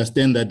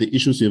understand that the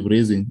issues you're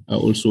raising are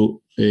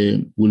also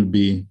will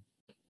be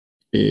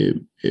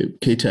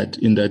catered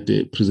in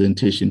that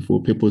presentation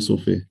for purpose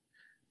of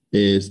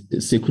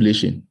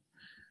circulation.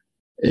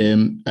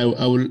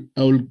 I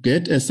will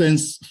get a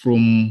sense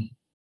from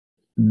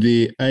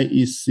the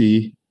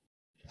IEC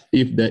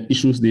if the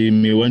issues they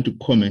may want to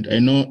comment. I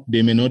know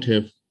they may not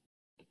have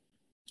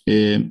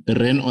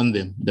ran on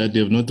them, that they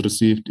have not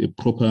received a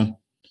proper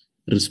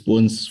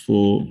response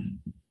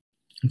from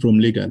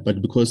legal,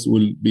 but because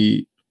we'll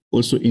be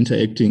also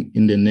interacting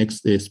in the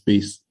next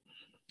space,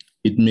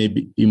 it may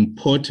be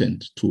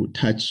important to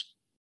touch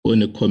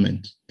on a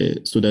comment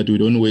so that we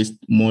don't waste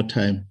more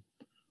time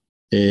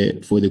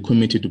for the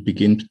committee to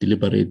begin to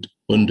deliberate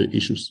on the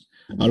issues.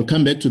 I'll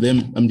come back to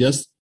them. I'm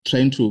just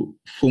trying to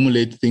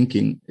formulate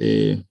thinking,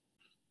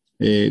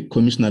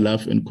 Commissioner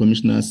Love and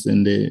Commissioners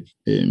and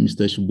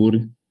Mr.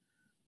 Shiburi,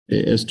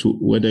 as to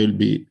whether you'll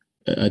be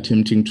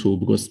attempting to,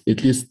 because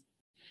at least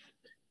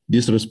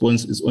this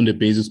response is on the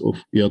basis of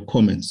your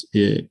comments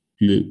you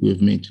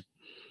have made.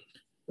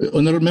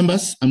 Honorable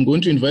members, I'm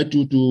going to invite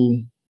you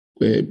to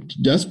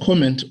just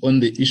comment on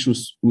the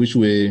issues which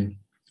were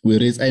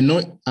raised. I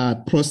know our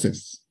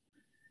process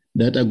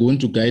that are going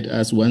to guide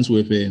us once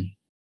we've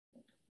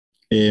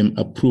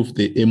approved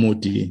the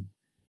MOD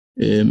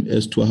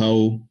as to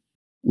how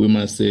we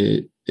must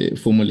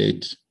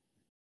formulate.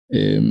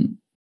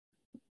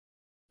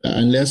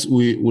 Unless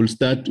we will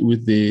start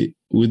with the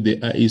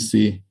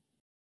IEC,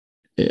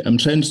 I'm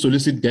trying to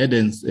solicit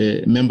guidance,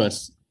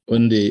 members,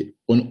 only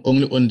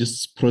on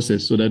this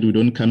process, so that we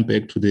don't come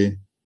back to the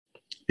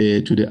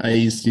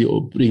IEC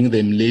or bring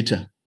them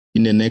later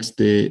in the next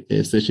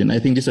session. I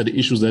think these are the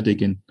issues that I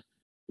can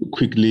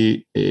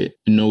quickly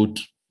note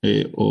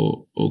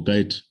or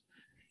guide.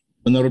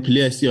 Honorable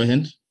Pili, I see your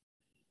hand.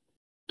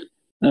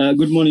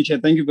 Good morning, Chair.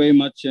 Thank you very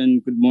much,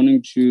 and good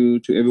morning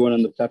to everyone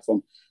on the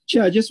platform.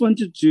 Chair, I just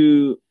wanted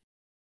to,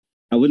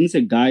 I wouldn't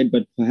say guide,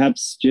 but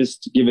perhaps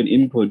just give an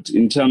input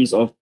in terms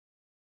of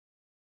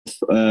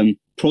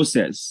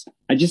process.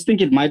 I just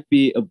think it might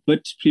be a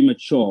bit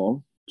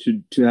premature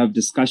to have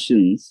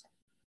discussions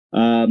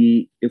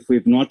if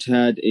we've not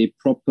had a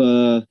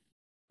proper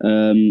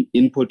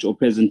input or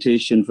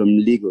presentation from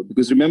legal.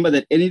 Because remember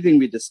that anything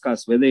we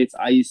discuss, whether it's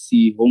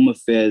IEC, Home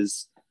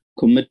Affairs,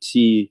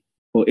 Committee,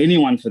 or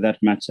anyone for that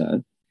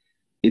matter,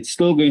 it's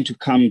still going to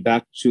come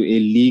back to a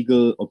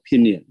legal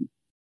opinion,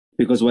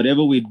 because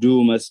whatever we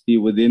do must be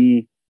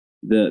within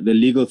the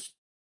legal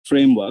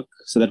framework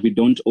so that we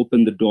don't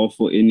open the door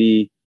for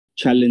any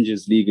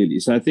challenges legally.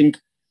 So I think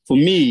for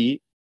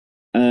me,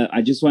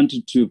 I just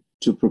wanted to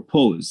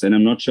propose, and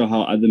I'm not sure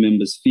how other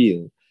members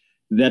feel,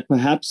 that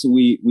perhaps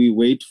we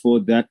wait for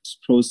that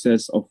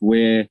process of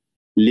where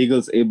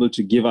legal's able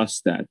to give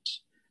us that,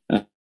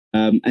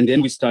 and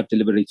then we start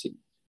deliberating.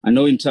 I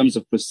know in terms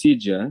of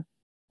procedure,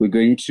 we're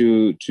going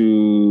to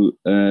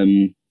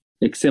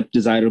accept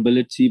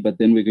desirability, but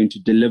then we're going to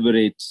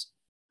deliberate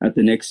at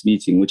the next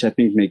meeting, which I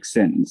think makes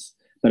sense.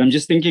 But I'm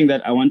just thinking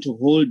that I want to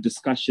hold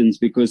discussions,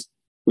 because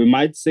we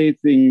might say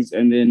things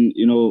and then,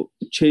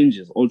 it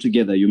changes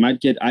altogether. You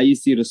might get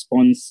IEC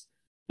response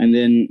and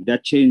then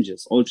that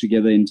changes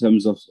altogether in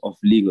terms of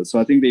legal. So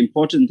I think the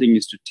important thing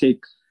is to take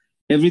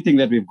everything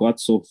that we've got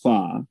so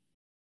far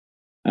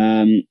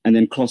and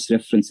then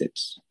cross-reference it,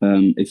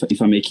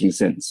 if I'm making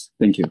sense.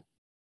 Thank you.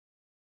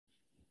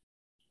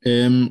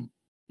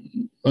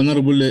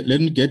 Honorable, let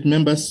me get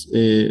members'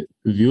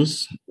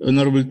 views.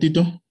 Honorable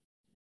Tito.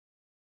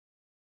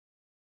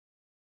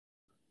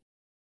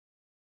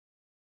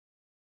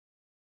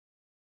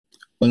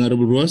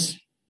 Honorable Ross.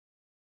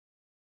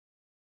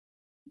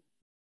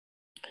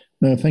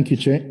 Thank you,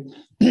 Chair.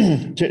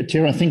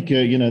 Chair, I think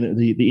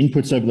the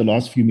inputs over the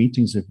last few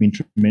meetings have been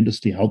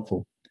tremendously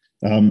helpful,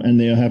 and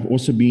there have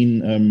also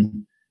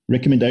been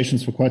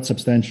recommendations for quite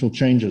substantial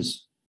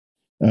changes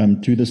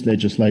to this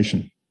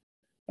legislation.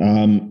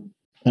 And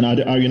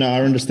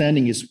our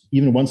understanding is,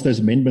 even once those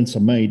amendments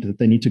are made, that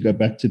they need to go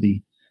back to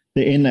the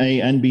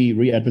NA and be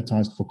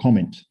re-advertised for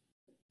comment.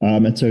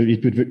 And so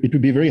it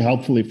would be very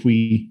helpful if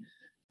we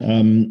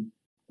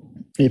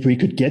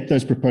could get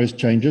those proposed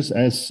changes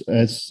as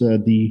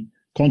the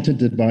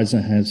content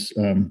advisor has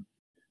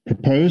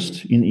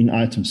proposed in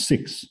item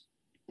 6,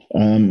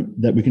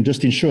 that we can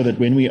just ensure that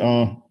when we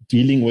are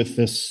dealing with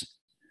this,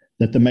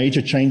 that the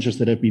major changes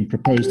that have been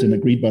proposed and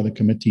agreed by the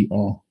committee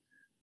are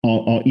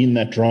in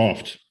that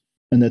draft,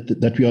 and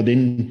that we are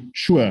then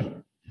sure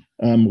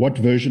what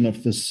version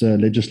of this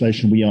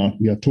legislation we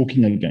are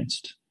talking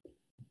against.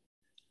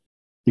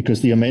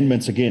 Because the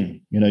amendments,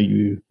 again,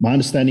 my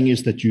understanding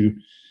is that you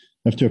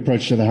have to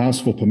approach to the House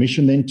for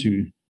permission then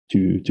to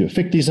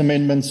effect these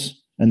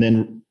amendments and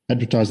then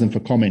advertise them for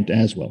comment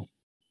as well.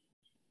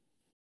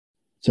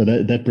 So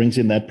that brings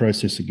in that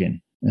process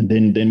again. And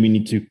then we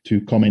need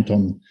to comment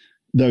on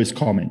those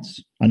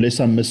comments, unless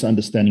I'm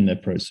misunderstanding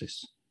that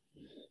process.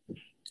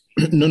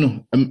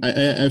 No.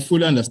 I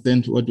fully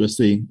understand what you're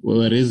saying.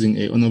 We're raising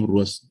Honorable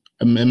Ross.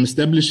 I'm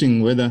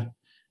establishing whether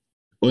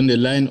on the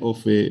line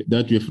of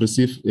that we have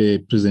received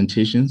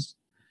presentations,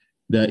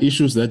 there are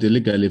issues that the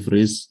legal have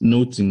raised,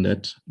 noting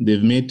that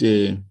they've made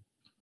a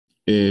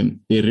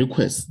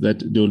request that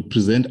they will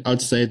present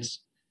outside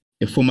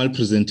a formal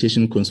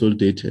presentation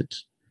consolidated,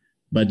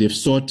 but they've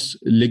sought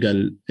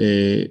legal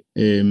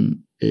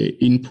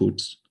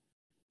input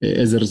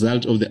as a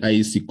result of the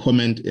IEC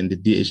comment and the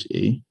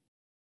DHA,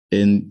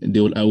 and they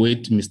will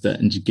await Mr.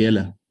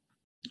 Njikela.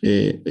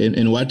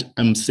 And what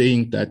I'm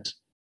saying that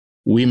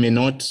we may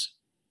not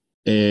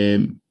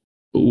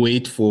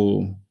wait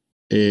for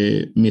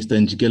Mr.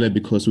 Njikela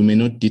because we may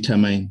not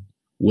determine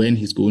when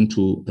he's going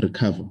to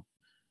recover.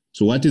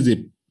 So what is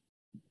the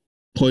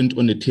point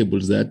on the table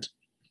is that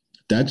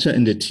Daksha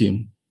and the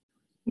team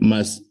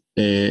must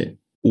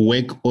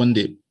work on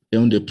the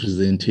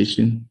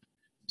presentation,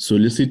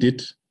 solicit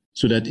it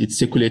so that it's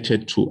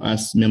circulated to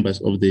us members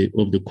of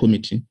the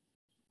committee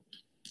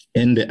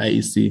and the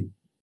IEC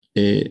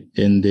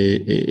and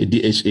the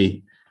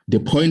DHA. The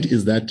point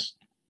is that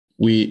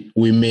we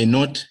may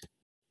not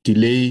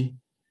delay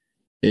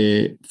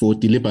for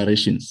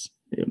deliberations.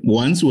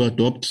 Once we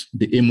adopt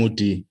the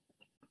MOD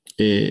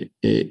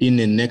in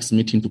the next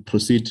meeting to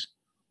proceed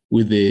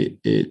with the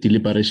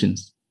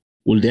deliberations,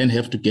 we'll then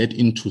have to get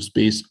into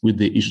space with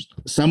the issues.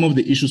 Some of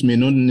the issues may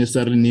not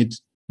necessarily need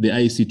the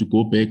IEC to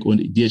go back or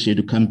the DHA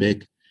to come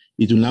back.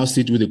 It will now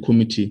sit with the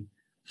committee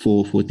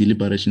for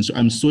deliberation. So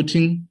I'm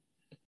sorting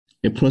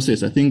a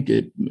process. I think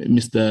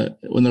Mr.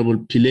 Honorable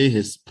Pillay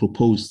has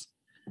proposed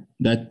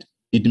that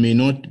it may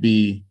not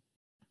be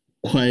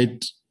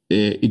quite,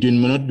 it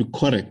may not be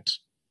correct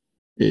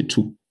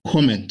to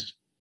comment,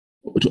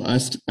 or to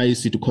ask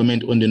IEC to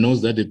comment on the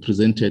notes that they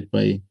presented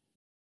by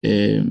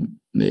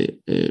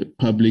the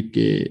public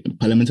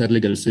parliamentary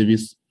legal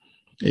service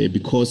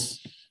because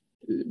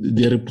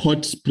the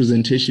report's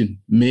presentation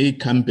may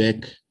come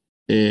back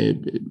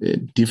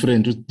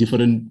different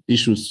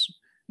issues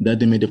that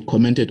they may have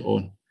commented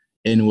on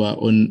and were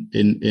on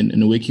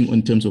and working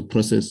on terms of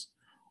process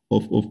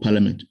of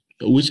Parliament,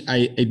 which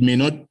it may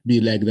not be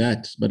like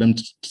that, but I'm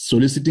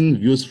soliciting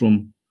views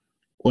on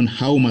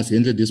how we must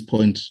handle this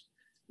point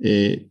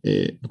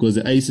because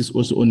the IEC is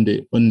also in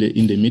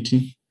the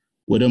meeting,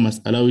 whether we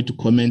must allow it to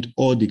comment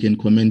or they can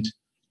comment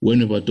when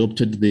we've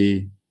adopted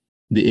the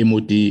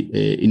MOD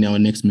in our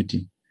next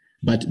meeting.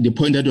 But the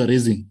point that we're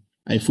raising,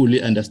 I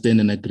fully understand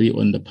and agree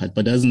on the part,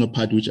 but that's not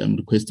part which I'm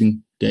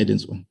requesting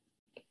guidance on.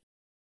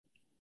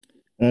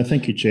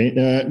 Thank you,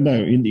 Chair. No,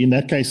 in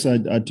that case,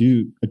 I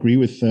do agree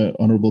with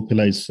Honourable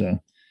Pillay's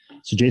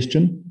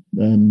suggestion.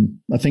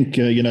 I think,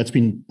 it's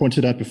been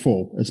pointed out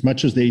before, as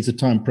much as there is a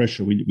time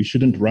pressure, we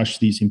shouldn't rush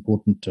these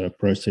important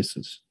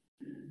processes.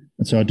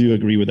 And so I do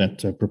agree with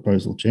that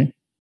proposal, Chair.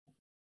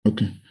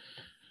 Okay.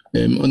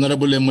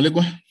 Honourable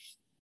Molekwa.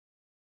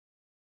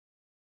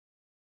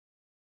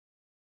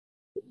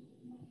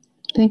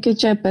 Thank you,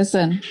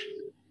 Chairperson.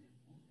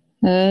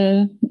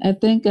 I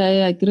think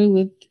I agree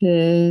with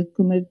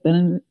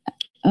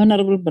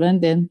Honourable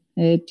Brandon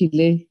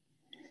Pillay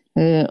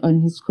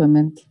on his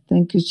comment.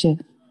 Thank you, Chair.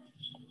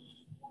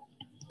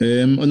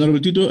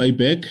 Honourable Tito, I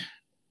beg.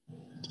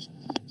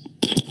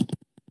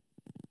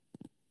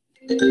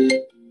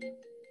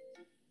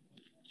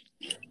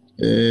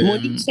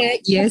 Morning, Chair.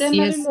 Yes,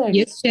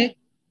 Chair.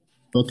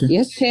 Okay.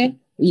 Yes, Chair.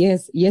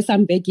 Yes,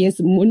 I'm back. Yes,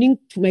 morning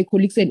to my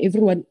colleagues and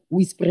everyone who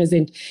is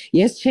present.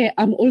 Yes, Chair,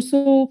 I'm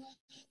also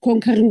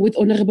concurring with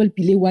Honourable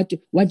Pillay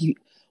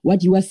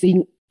what you were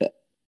saying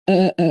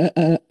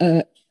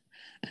earlier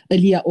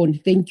on.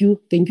 Thank you,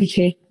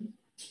 Chair.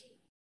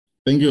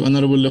 Thank you,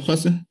 Honourable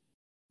Lekhase.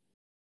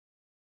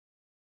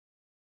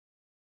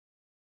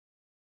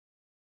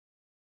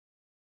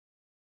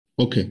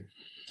 Okay.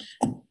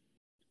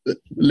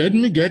 Let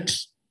me get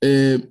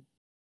the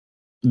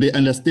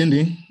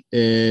understanding.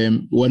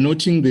 We're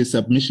noting the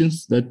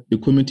submissions that the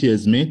committee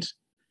has made.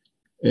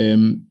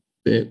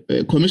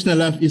 Commissioner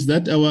Love, is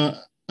that our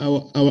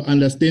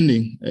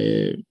understanding,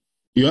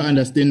 your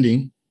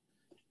understanding,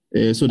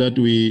 so that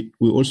we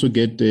also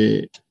get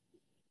a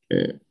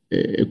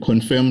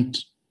confirmed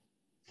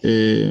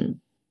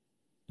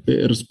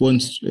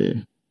response?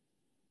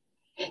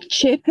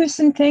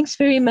 Chairperson, thanks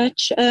very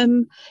much.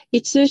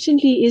 It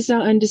certainly is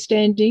our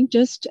understanding.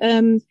 Just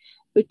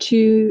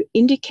to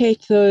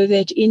indicate, though,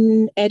 that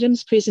in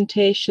Adam's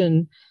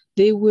presentation,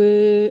 there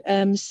were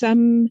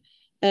some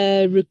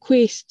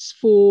requests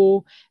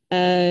for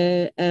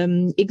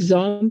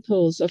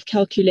examples of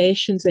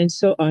calculations and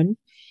so on.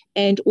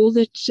 And all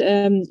that,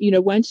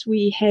 once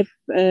we have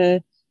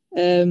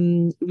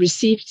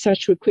received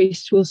such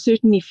requests, we'll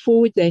certainly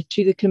forward that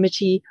to the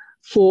committee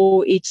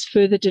for its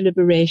further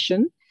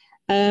deliberation.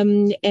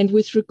 And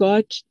with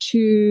regard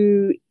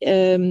to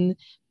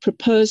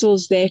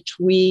proposals that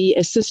we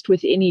assist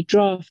with any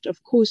draft,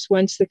 of course,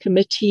 once the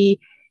committee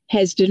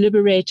has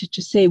deliberated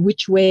to say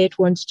which way it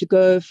wants to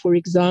go, for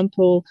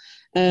example,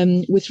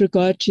 with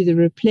regard to the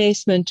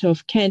replacement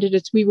of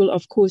candidates, we will,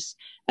 of course,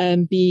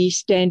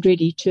 stand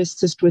ready to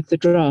assist with the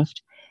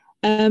draft.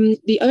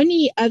 The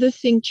only other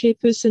thing,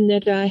 Chairperson,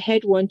 that I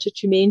had wanted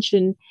to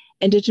mention,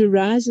 and it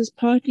arises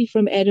partly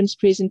from Adam's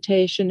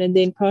presentation and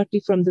then partly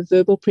from the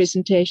verbal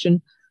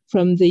presentation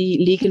from the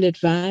legal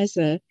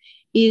advisor,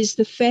 is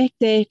the fact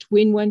that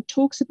when one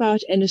talks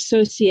about an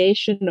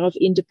association of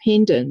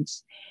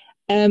independents,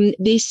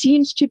 there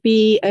seems to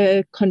be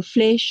a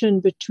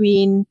conflation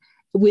between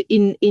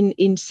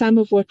in some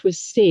of what was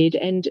said,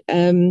 and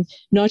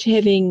not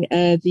having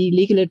the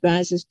legal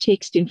advisor's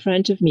text in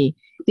front of me,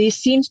 there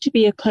seems to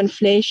be a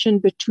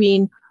conflation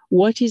between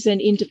what is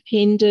an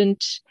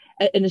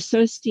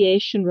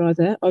association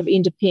rather of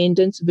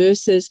independents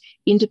versus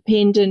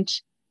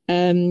independent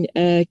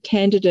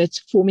candidates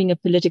forming a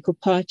political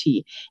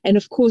party. And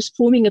of course,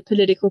 forming a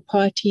political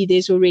party,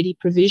 there's already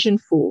provision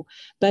for,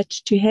 but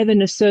to have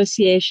an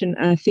association,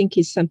 I think,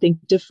 is something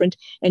different.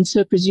 And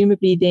so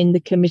presumably then the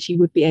committee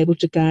would be able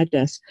to guide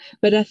us.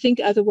 But I think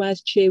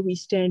otherwise, Chair, we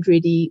stand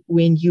ready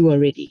when you are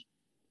ready.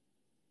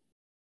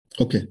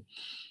 Okay.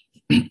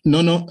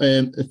 No.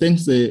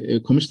 Thanks,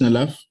 Commissioner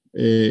Love,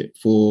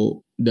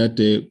 for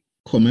that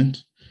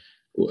comment.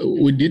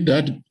 We did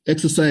that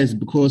exercise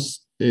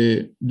because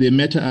the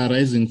matter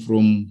arising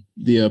from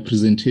their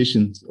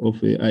presentations of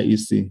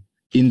IEC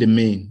in the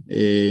main,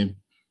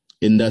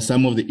 and there are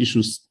some of the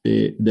issues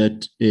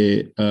that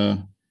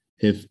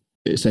have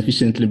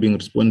sufficiently been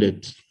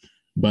responded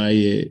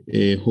by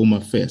Home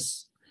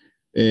Affairs.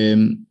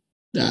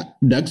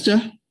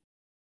 Dr.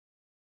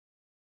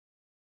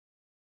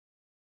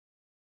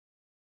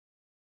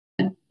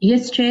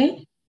 Yes, Chair.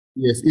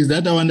 Yes, is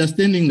that our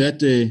understanding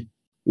that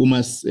we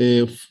must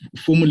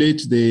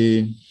formulate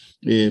the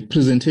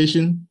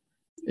presentation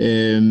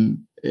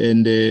and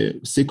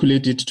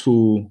circulate it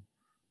to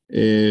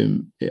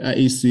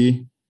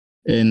IEC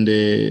and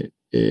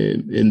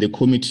the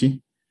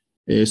committee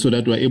so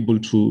that we're able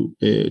to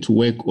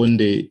work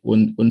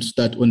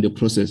start on the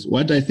process.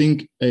 What I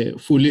think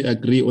fully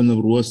agree on the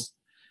rules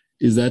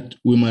is that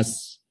we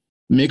must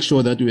make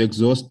sure that we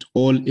exhaust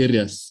all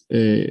areas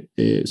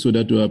so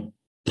that we are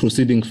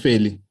proceeding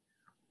fairly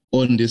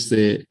on this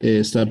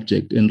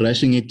subject, and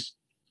rushing it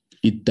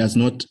does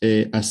not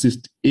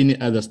assist any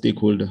other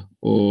stakeholder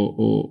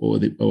or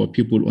our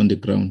people on the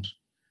ground.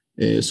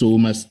 So we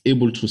must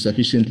able to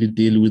sufficiently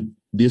deal with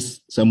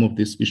some of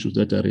these issues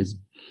that are raised.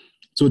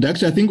 So,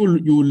 Dr., I think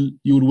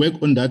you'll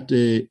work on that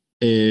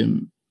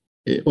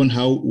on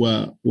how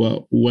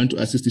we want to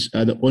assist each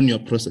other on your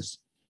process.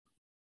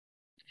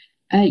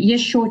 Yes,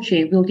 sure,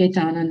 Chair. We'll get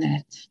down on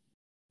that.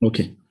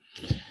 Okay.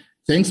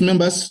 Thanks,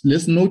 members.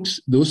 Let's note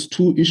those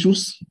two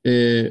issues.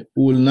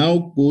 We'll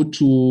now go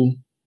to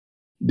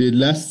the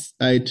last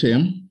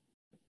item,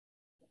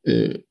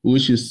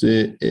 which is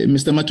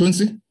Mr.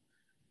 Mat2022.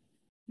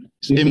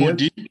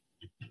 MOD.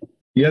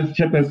 Yes,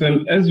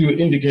 Chairperson. As you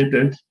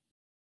indicated,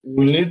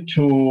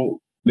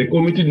 the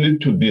committee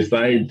need to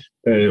decide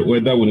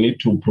whether we need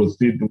to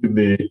proceed with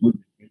it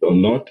or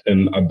not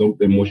and adopt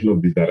the motion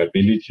of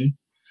desirability.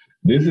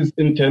 This is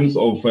in terms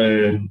of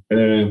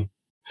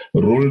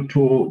Rule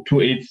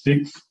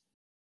 286,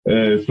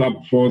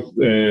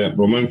 sub-4,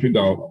 Roman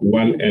figure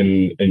 1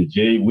 and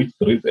J, which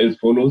reads as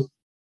follows: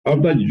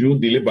 After due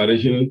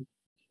deliberation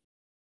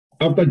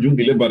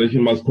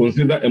must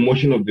consider a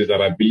motion of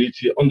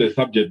desirability on the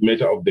subject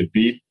matter of the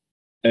bill,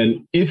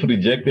 and if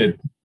rejected,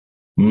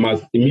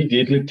 must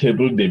immediately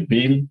table the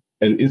bill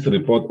and its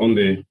report on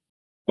the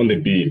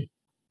bill.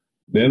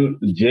 Then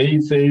J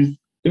says,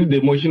 if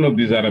the motion of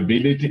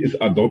desirability is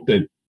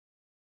adopted,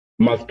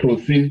 must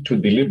proceed to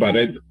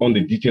deliberate on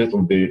the details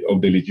of the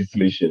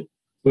legislation.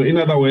 So, in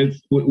other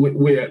words,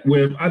 we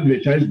have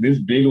advertised this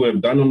bill. We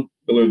have done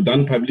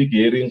public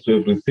hearings. We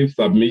have received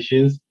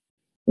submissions.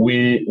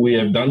 We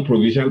have done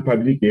provisional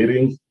public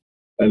hearings,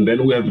 and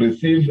then we have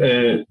received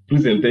a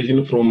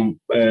presentation from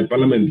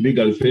Parliament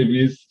Legal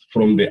Service,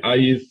 from the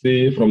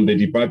IEC, from the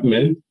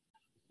department.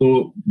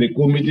 So the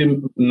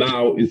committee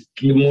now is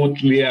more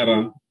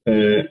clearer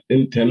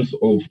in terms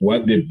of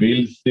what the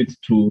bill seeks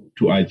to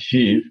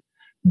achieve.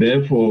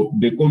 Therefore,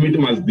 the committee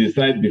must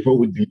decide before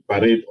we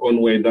deliberate on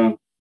whether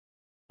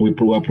we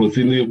are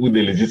proceeding with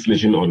the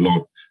legislation or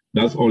not.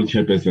 That's all,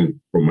 Chairperson,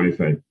 from my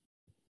side.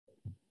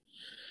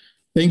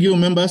 Thank you,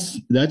 members.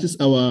 That is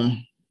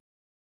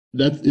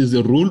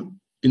the rule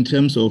in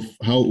terms of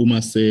how we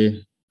must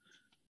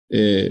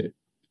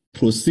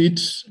proceed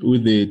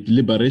with the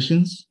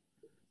deliberations.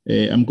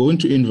 I'm going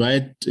to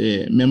invite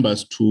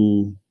members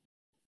to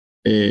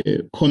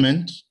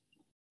comment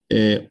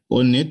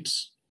on it,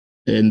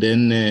 and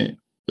then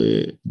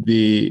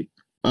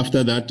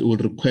after that, we'll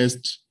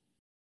request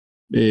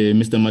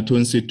Mr.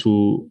 Mat2022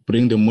 to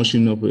bring the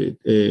motion of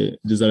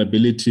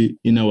desirability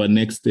in our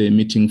next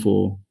meeting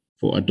for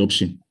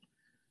adoption.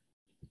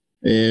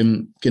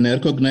 Can I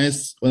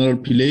recognize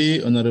Honorable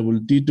Pillay, Honorable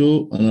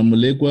Tito, Honorable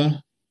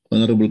Legwa,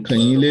 Honorable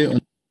Kanyile,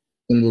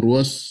 Honorable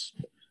Ross,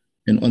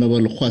 and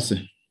Honorable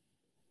Khwase?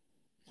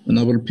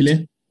 Honorable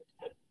Pillay.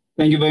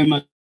 Thank you very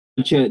much,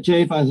 Chair. Chair,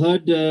 if I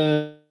heard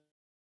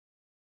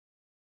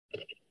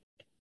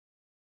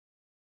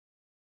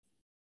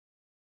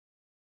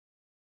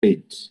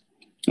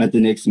at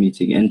the next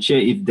meeting, and Chair,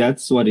 if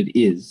that's what it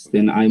is,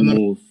 then I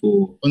move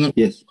for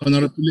yes.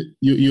 Honorable Pillay,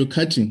 you're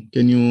cutting.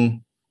 Can you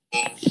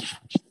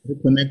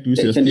reconnect with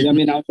your statement? Can you hear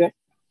me now, Chair?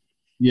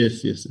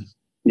 Yes.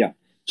 Yeah.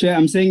 Chair,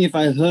 I'm saying if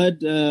I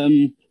heard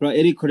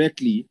Eddie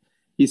correctly,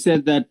 he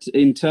said that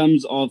in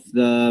terms of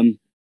the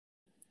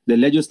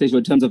legislation,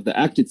 in terms of the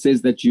act, it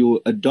says that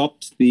you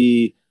adopt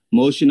the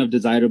motion of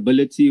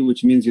desirability,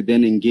 which means you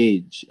then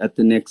engage at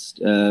the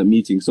next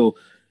meeting. So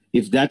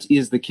if that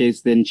is the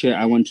case, then Chair,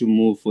 I want to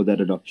move for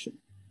that adoption.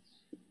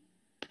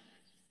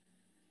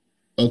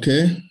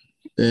 Okay.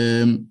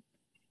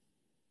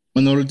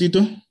 Honorable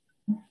Tito?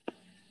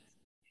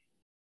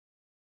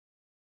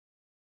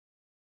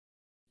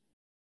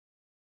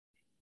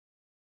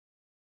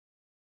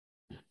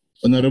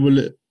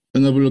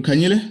 Honorable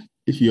Kanyele,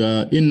 if you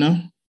are in now.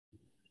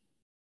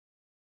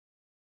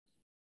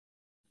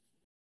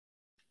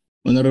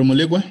 Honorable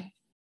Molegwa.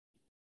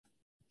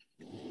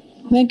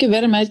 Thank you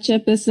very much,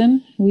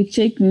 Chairperson. We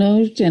take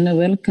note and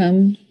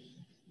welcome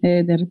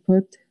the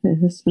report that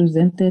is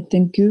presented.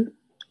 Thank you.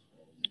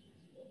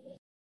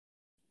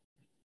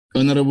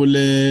 Honorable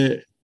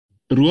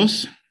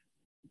Ruos.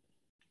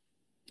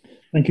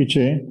 Thank you,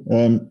 Chair.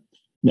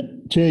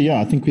 Chair,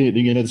 I think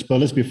this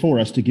bill is before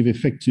us to give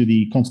effect to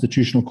the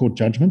Constitutional Court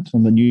judgment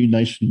on the New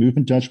Nation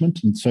Movement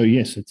judgment. And so,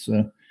 yes, it's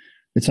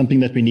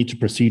something that we need to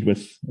proceed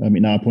with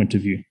in our point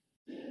of view.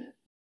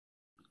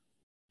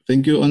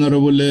 Thank you,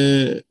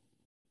 Honorable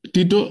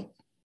Tito.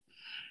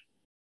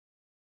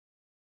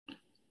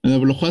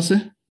 Honorable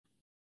Khwase.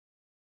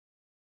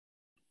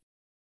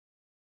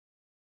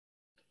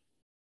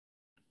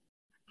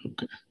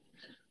 Okay.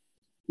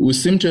 We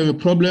seem to have a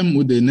problem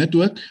with the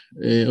network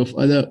of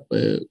other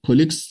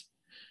colleagues.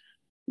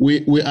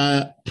 We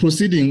are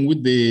proceeding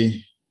with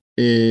the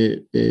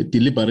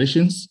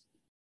deliberations.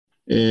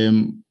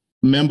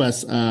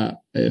 Members are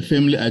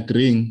firmly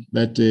agreeing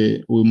that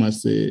we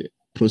must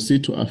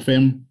proceed to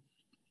affirm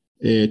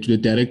to the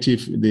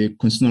directive the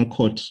Constitutional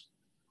Court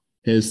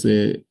has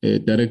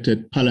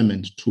directed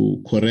Parliament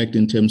to correct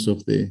in terms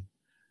of the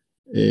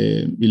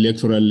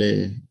Electoral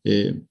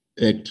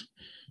Act.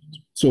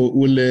 So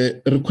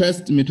we'll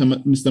request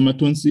Mr.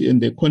 Matonsi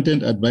and the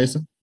content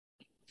advisor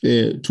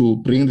to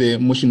bring the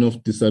motion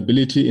of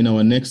disability in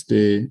our next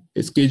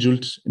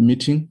scheduled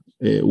meeting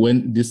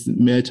when this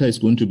matter is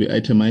going to be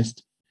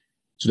itemized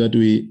so that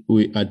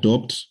we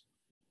adopt.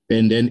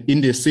 And then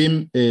in the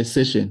same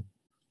session,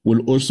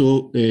 we'll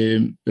also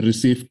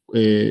receive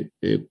a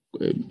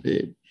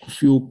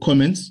few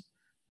comments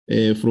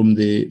from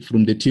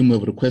the team who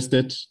have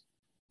requested.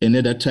 And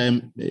at that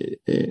time,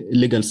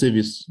 legal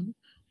service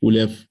will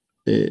have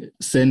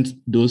send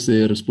those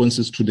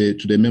responses to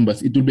the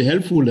members. It will be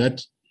helpful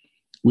that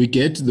we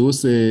get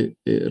those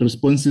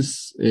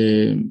responses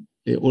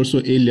also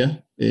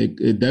earlier.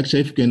 Dr.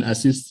 if you can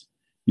assist,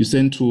 you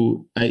send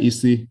to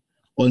IEC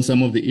on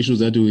some of the issues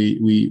that we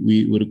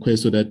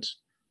request so that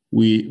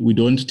we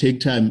don't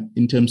take time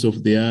in terms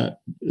of their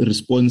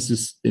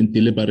responses and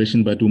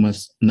deliberation, but we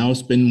must now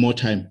spend more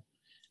time,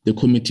 the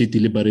committee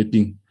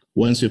deliberating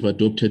once we've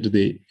adopted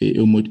the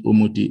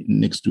OMOD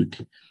next week.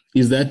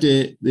 Is that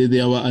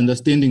our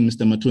understanding,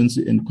 Mr.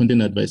 Matonsi and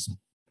content advisor?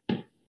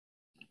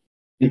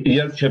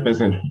 Yes,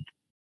 Chairperson.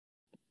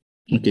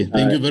 Okay,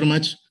 thank you very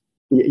much.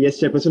 Yes,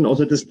 Chairperson.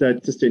 Also, just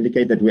to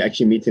indicate that we're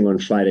actually meeting on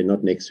Friday,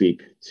 not next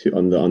week,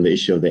 on the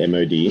issue of the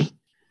MOD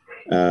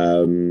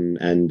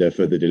and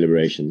further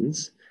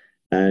deliberations.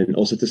 And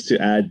also just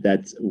to add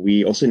that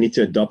we also need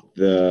to adopt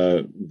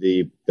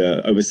the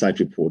oversight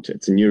report.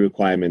 It's a new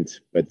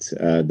requirement, but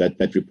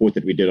that report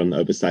that we did on the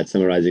oversight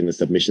summarizing the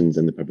submissions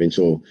and the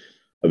provincial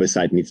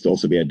oversight needs to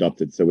also be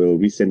adopted. So we'll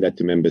resend that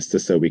to members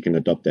just so we can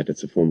adopt that.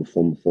 It's a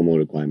formal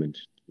requirement,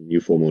 new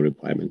formal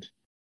requirement.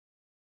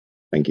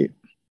 Thank you.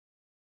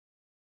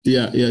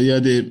 Yeah.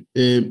 The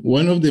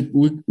one of the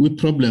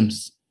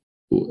problems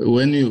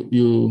when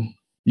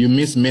you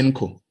miss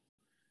MENCO,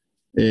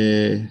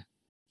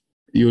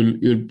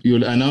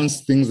 you'll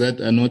announce things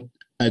that are not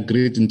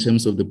agreed in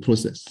terms of the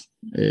process.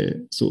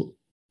 So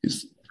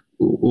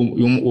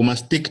you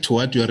must stick to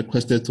what you are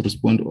requested to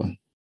respond on.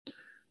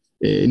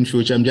 In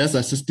future, I'm just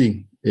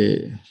assisting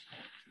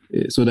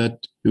so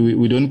that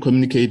we don't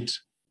communicate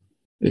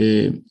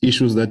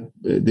issues that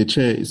the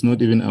chair is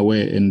not even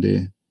aware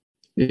and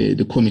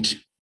the committee.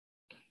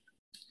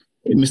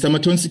 Mr.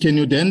 Matonsi, can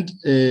you then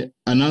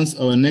announce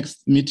our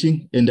next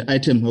meeting and the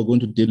item we're going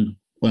to deal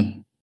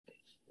on?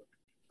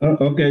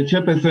 Okay,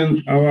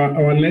 Chairperson,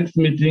 our next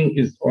meeting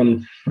is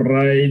on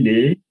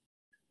Friday.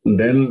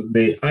 Then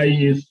the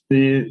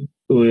IEC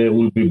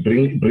will be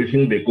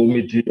briefing the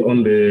committee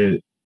on the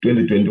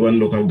 2021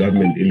 local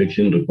government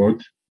election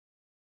report.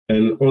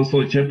 And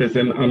also,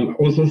 Chairperson, I'm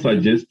also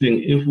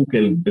suggesting if we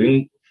can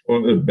bring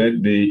back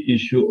the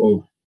issue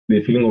of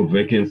the filling of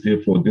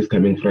vacancy for this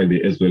coming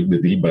Friday as well, the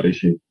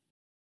deliberation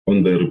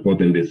on the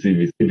report and the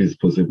service, if it's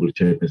possible,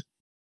 Chairperson.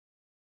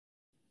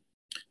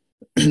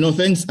 No,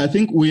 thanks. I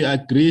think we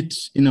agreed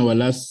in our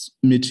last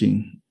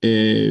meeting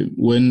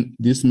when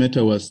this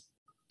matter was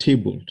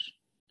tabled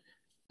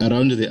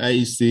around the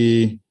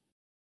IEC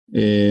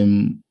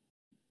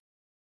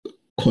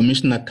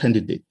commissioner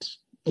candidate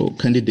or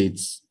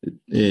candidates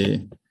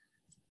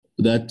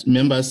that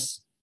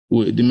members,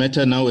 the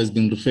matter now has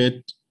been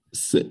referred,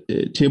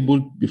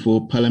 tabled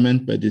before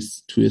Parliament by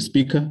this to a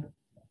speaker,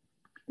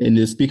 and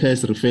the speaker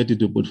has referred it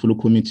to the portfolio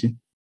committee,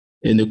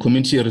 and the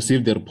committee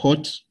received the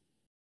report.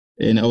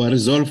 And our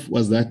resolve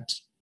was that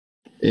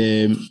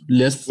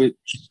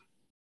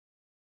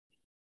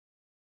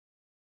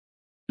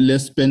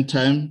Let's spend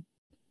time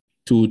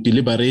to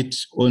deliberate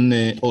on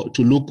or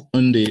to look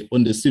on the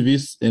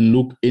CVs and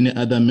look any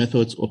other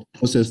methods of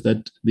process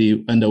that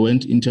they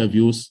underwent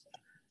interviews,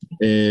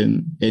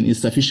 and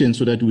is sufficient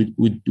so that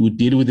we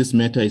deal with this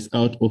matter is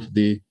out of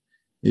the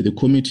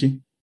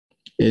committee.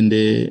 And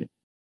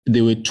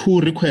there were 2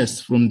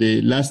 requests from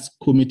the last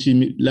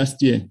committee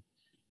last year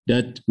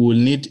that will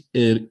need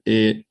an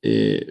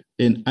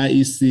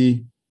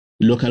IEC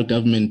local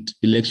government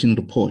election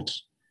report.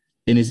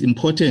 And it's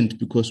important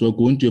because we're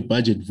going to a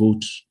budget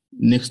vote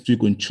next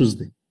week on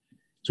Tuesday.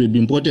 So it'd be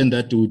important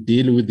that we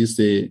deal with this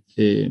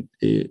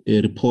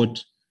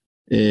report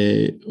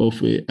of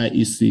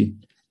IEC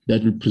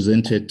that will be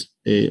presented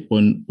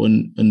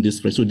on this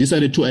Friday. So these are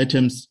the 2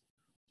 items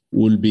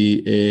we'll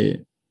be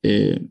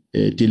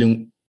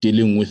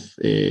dealing with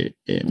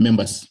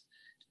members.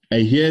 I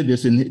hear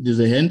there's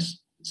a hand.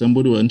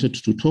 Somebody wanted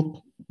to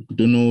talk. I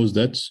don't know who's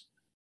that.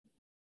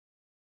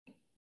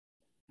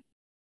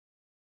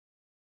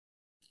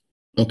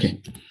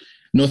 Okay.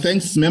 No,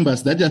 thanks,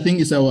 members. That, I think,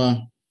 is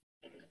our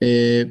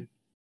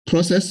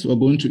process we're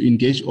going to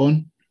engage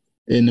on,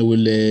 and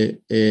will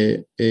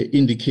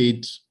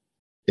indicate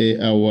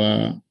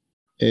our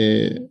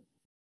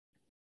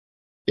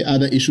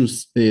other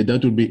issues that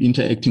we'll be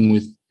interacting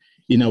with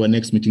in our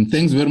next meeting.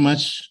 Thanks very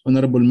much,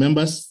 honorable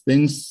members.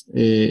 Thanks,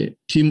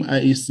 Team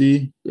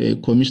IEC,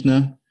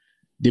 Commissioner,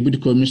 Deputy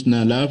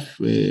Commissioner Love,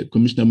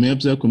 Commissioner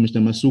Mebza,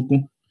 Commissioner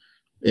Masuku,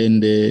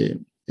 and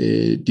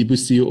Deputy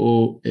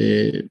CEO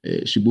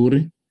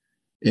Shiburi,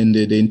 and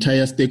the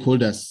entire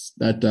stakeholders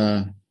that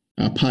are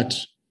part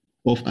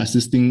of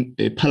assisting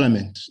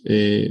Parliament,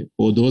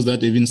 or those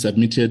that even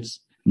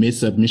made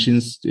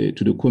submissions to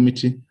the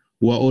committee,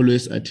 who are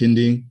always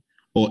attending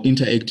or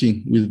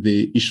interacting with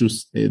the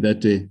issues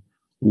that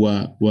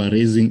were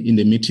raising in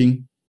the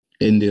meeting,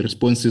 and the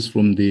responses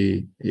from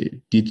the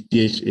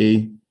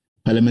DHA,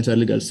 Parliamentary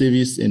Legal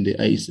Service, and the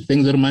IEC.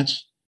 Thanks very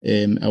much.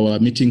 Our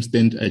meeting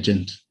stands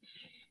adjourned.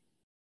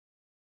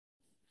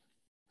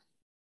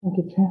 Thank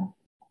you, Chair.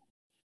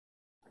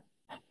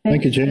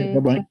 Thank you, Chair.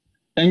 Bye-bye.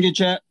 Thank you,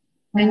 Chair.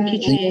 Thank you,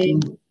 Chair.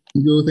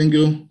 Thank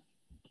you.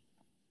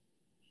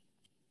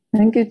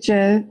 Thank you,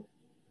 Chair.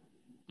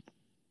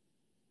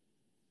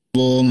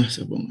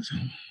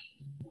 Sabonga.